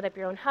trying to set up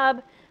your own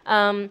hub.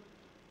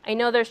 I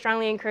know they're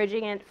strongly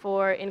encouraging it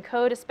for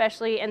ENCODE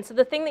especially, and so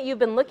the thing that you've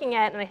been looking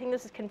at, and I think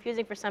this is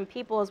confusing for some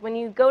people, is when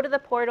you go to the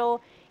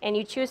portal and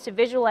you choose to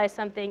visualize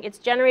something, it's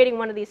generating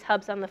one of these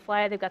hubs on the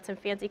fly. They've got some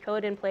fancy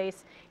code in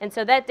place, and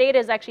so that data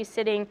is actually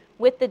sitting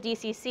with the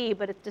DCC,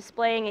 but it's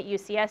displaying at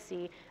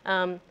UCSC.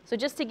 So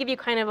just to give you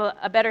kind of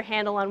a better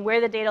handle on where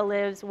the data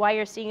lives, why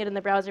you're seeing it in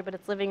the browser, but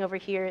it's living over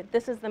here,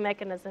 this is the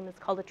mechanism. It's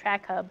called a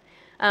track hub.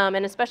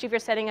 And especially if you're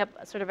setting up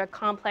sort of a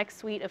complex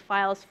suite of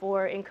files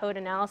for ENCODE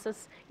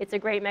analysis, it's a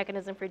great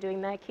mechanism for doing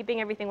that,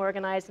 keeping everything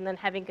organized and then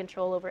having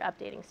control over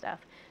updating stuff.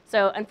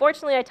 So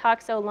unfortunately, I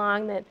talked so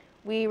long that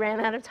we ran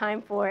out of time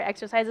for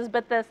exercises,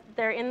 but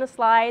they're in the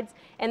slides,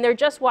 and they're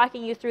just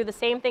walking you through the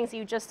same things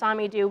you just saw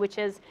me do, which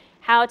is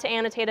how to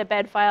annotate a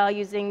bed file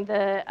using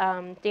the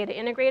data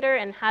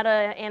integrator and how to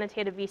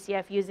annotate a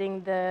VCF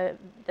using the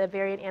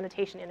variant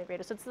annotation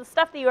integrator. So it's the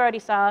stuff that you already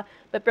saw,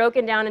 but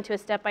broken down into a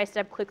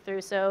step-by-step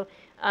click-through. So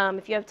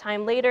if you have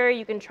time later,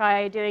 you can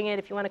try doing it.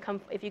 If you want to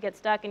come, if you get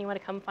stuck and you want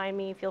to come find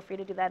me, feel free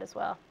to do that as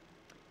well.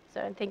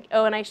 So I think,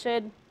 oh,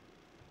 and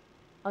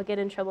I'll get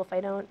in trouble if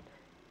I don't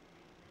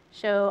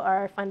show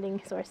our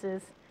funding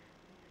sources.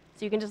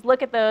 So you can just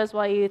look at those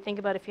while you think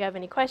about if you have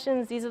any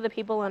questions. These are the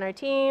people on our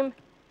team.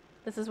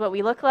 This is what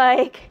we look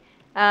like.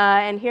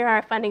 And here are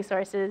our funding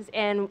sources.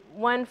 And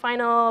one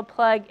final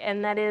plug,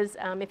 and that is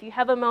if you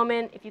have a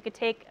moment, if you could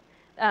take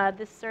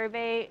this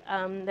survey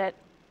that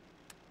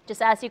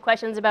just asks you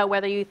questions about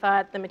whether you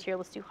thought the material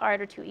was too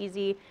hard or too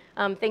easy,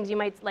 things you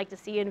might like to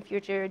see in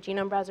future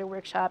genome browser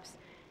workshops.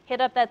 Hit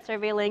up that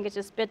survey link. It's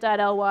just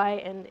bit.ly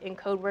and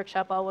ENCODE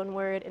workshop, all one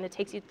word, and it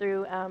takes you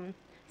through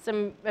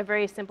a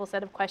very simple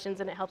set of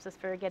questions, and it helps us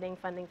for getting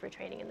funding for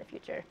training in the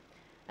future.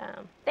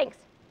 Thanks.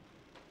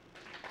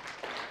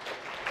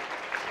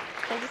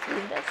 Can I just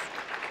leave this?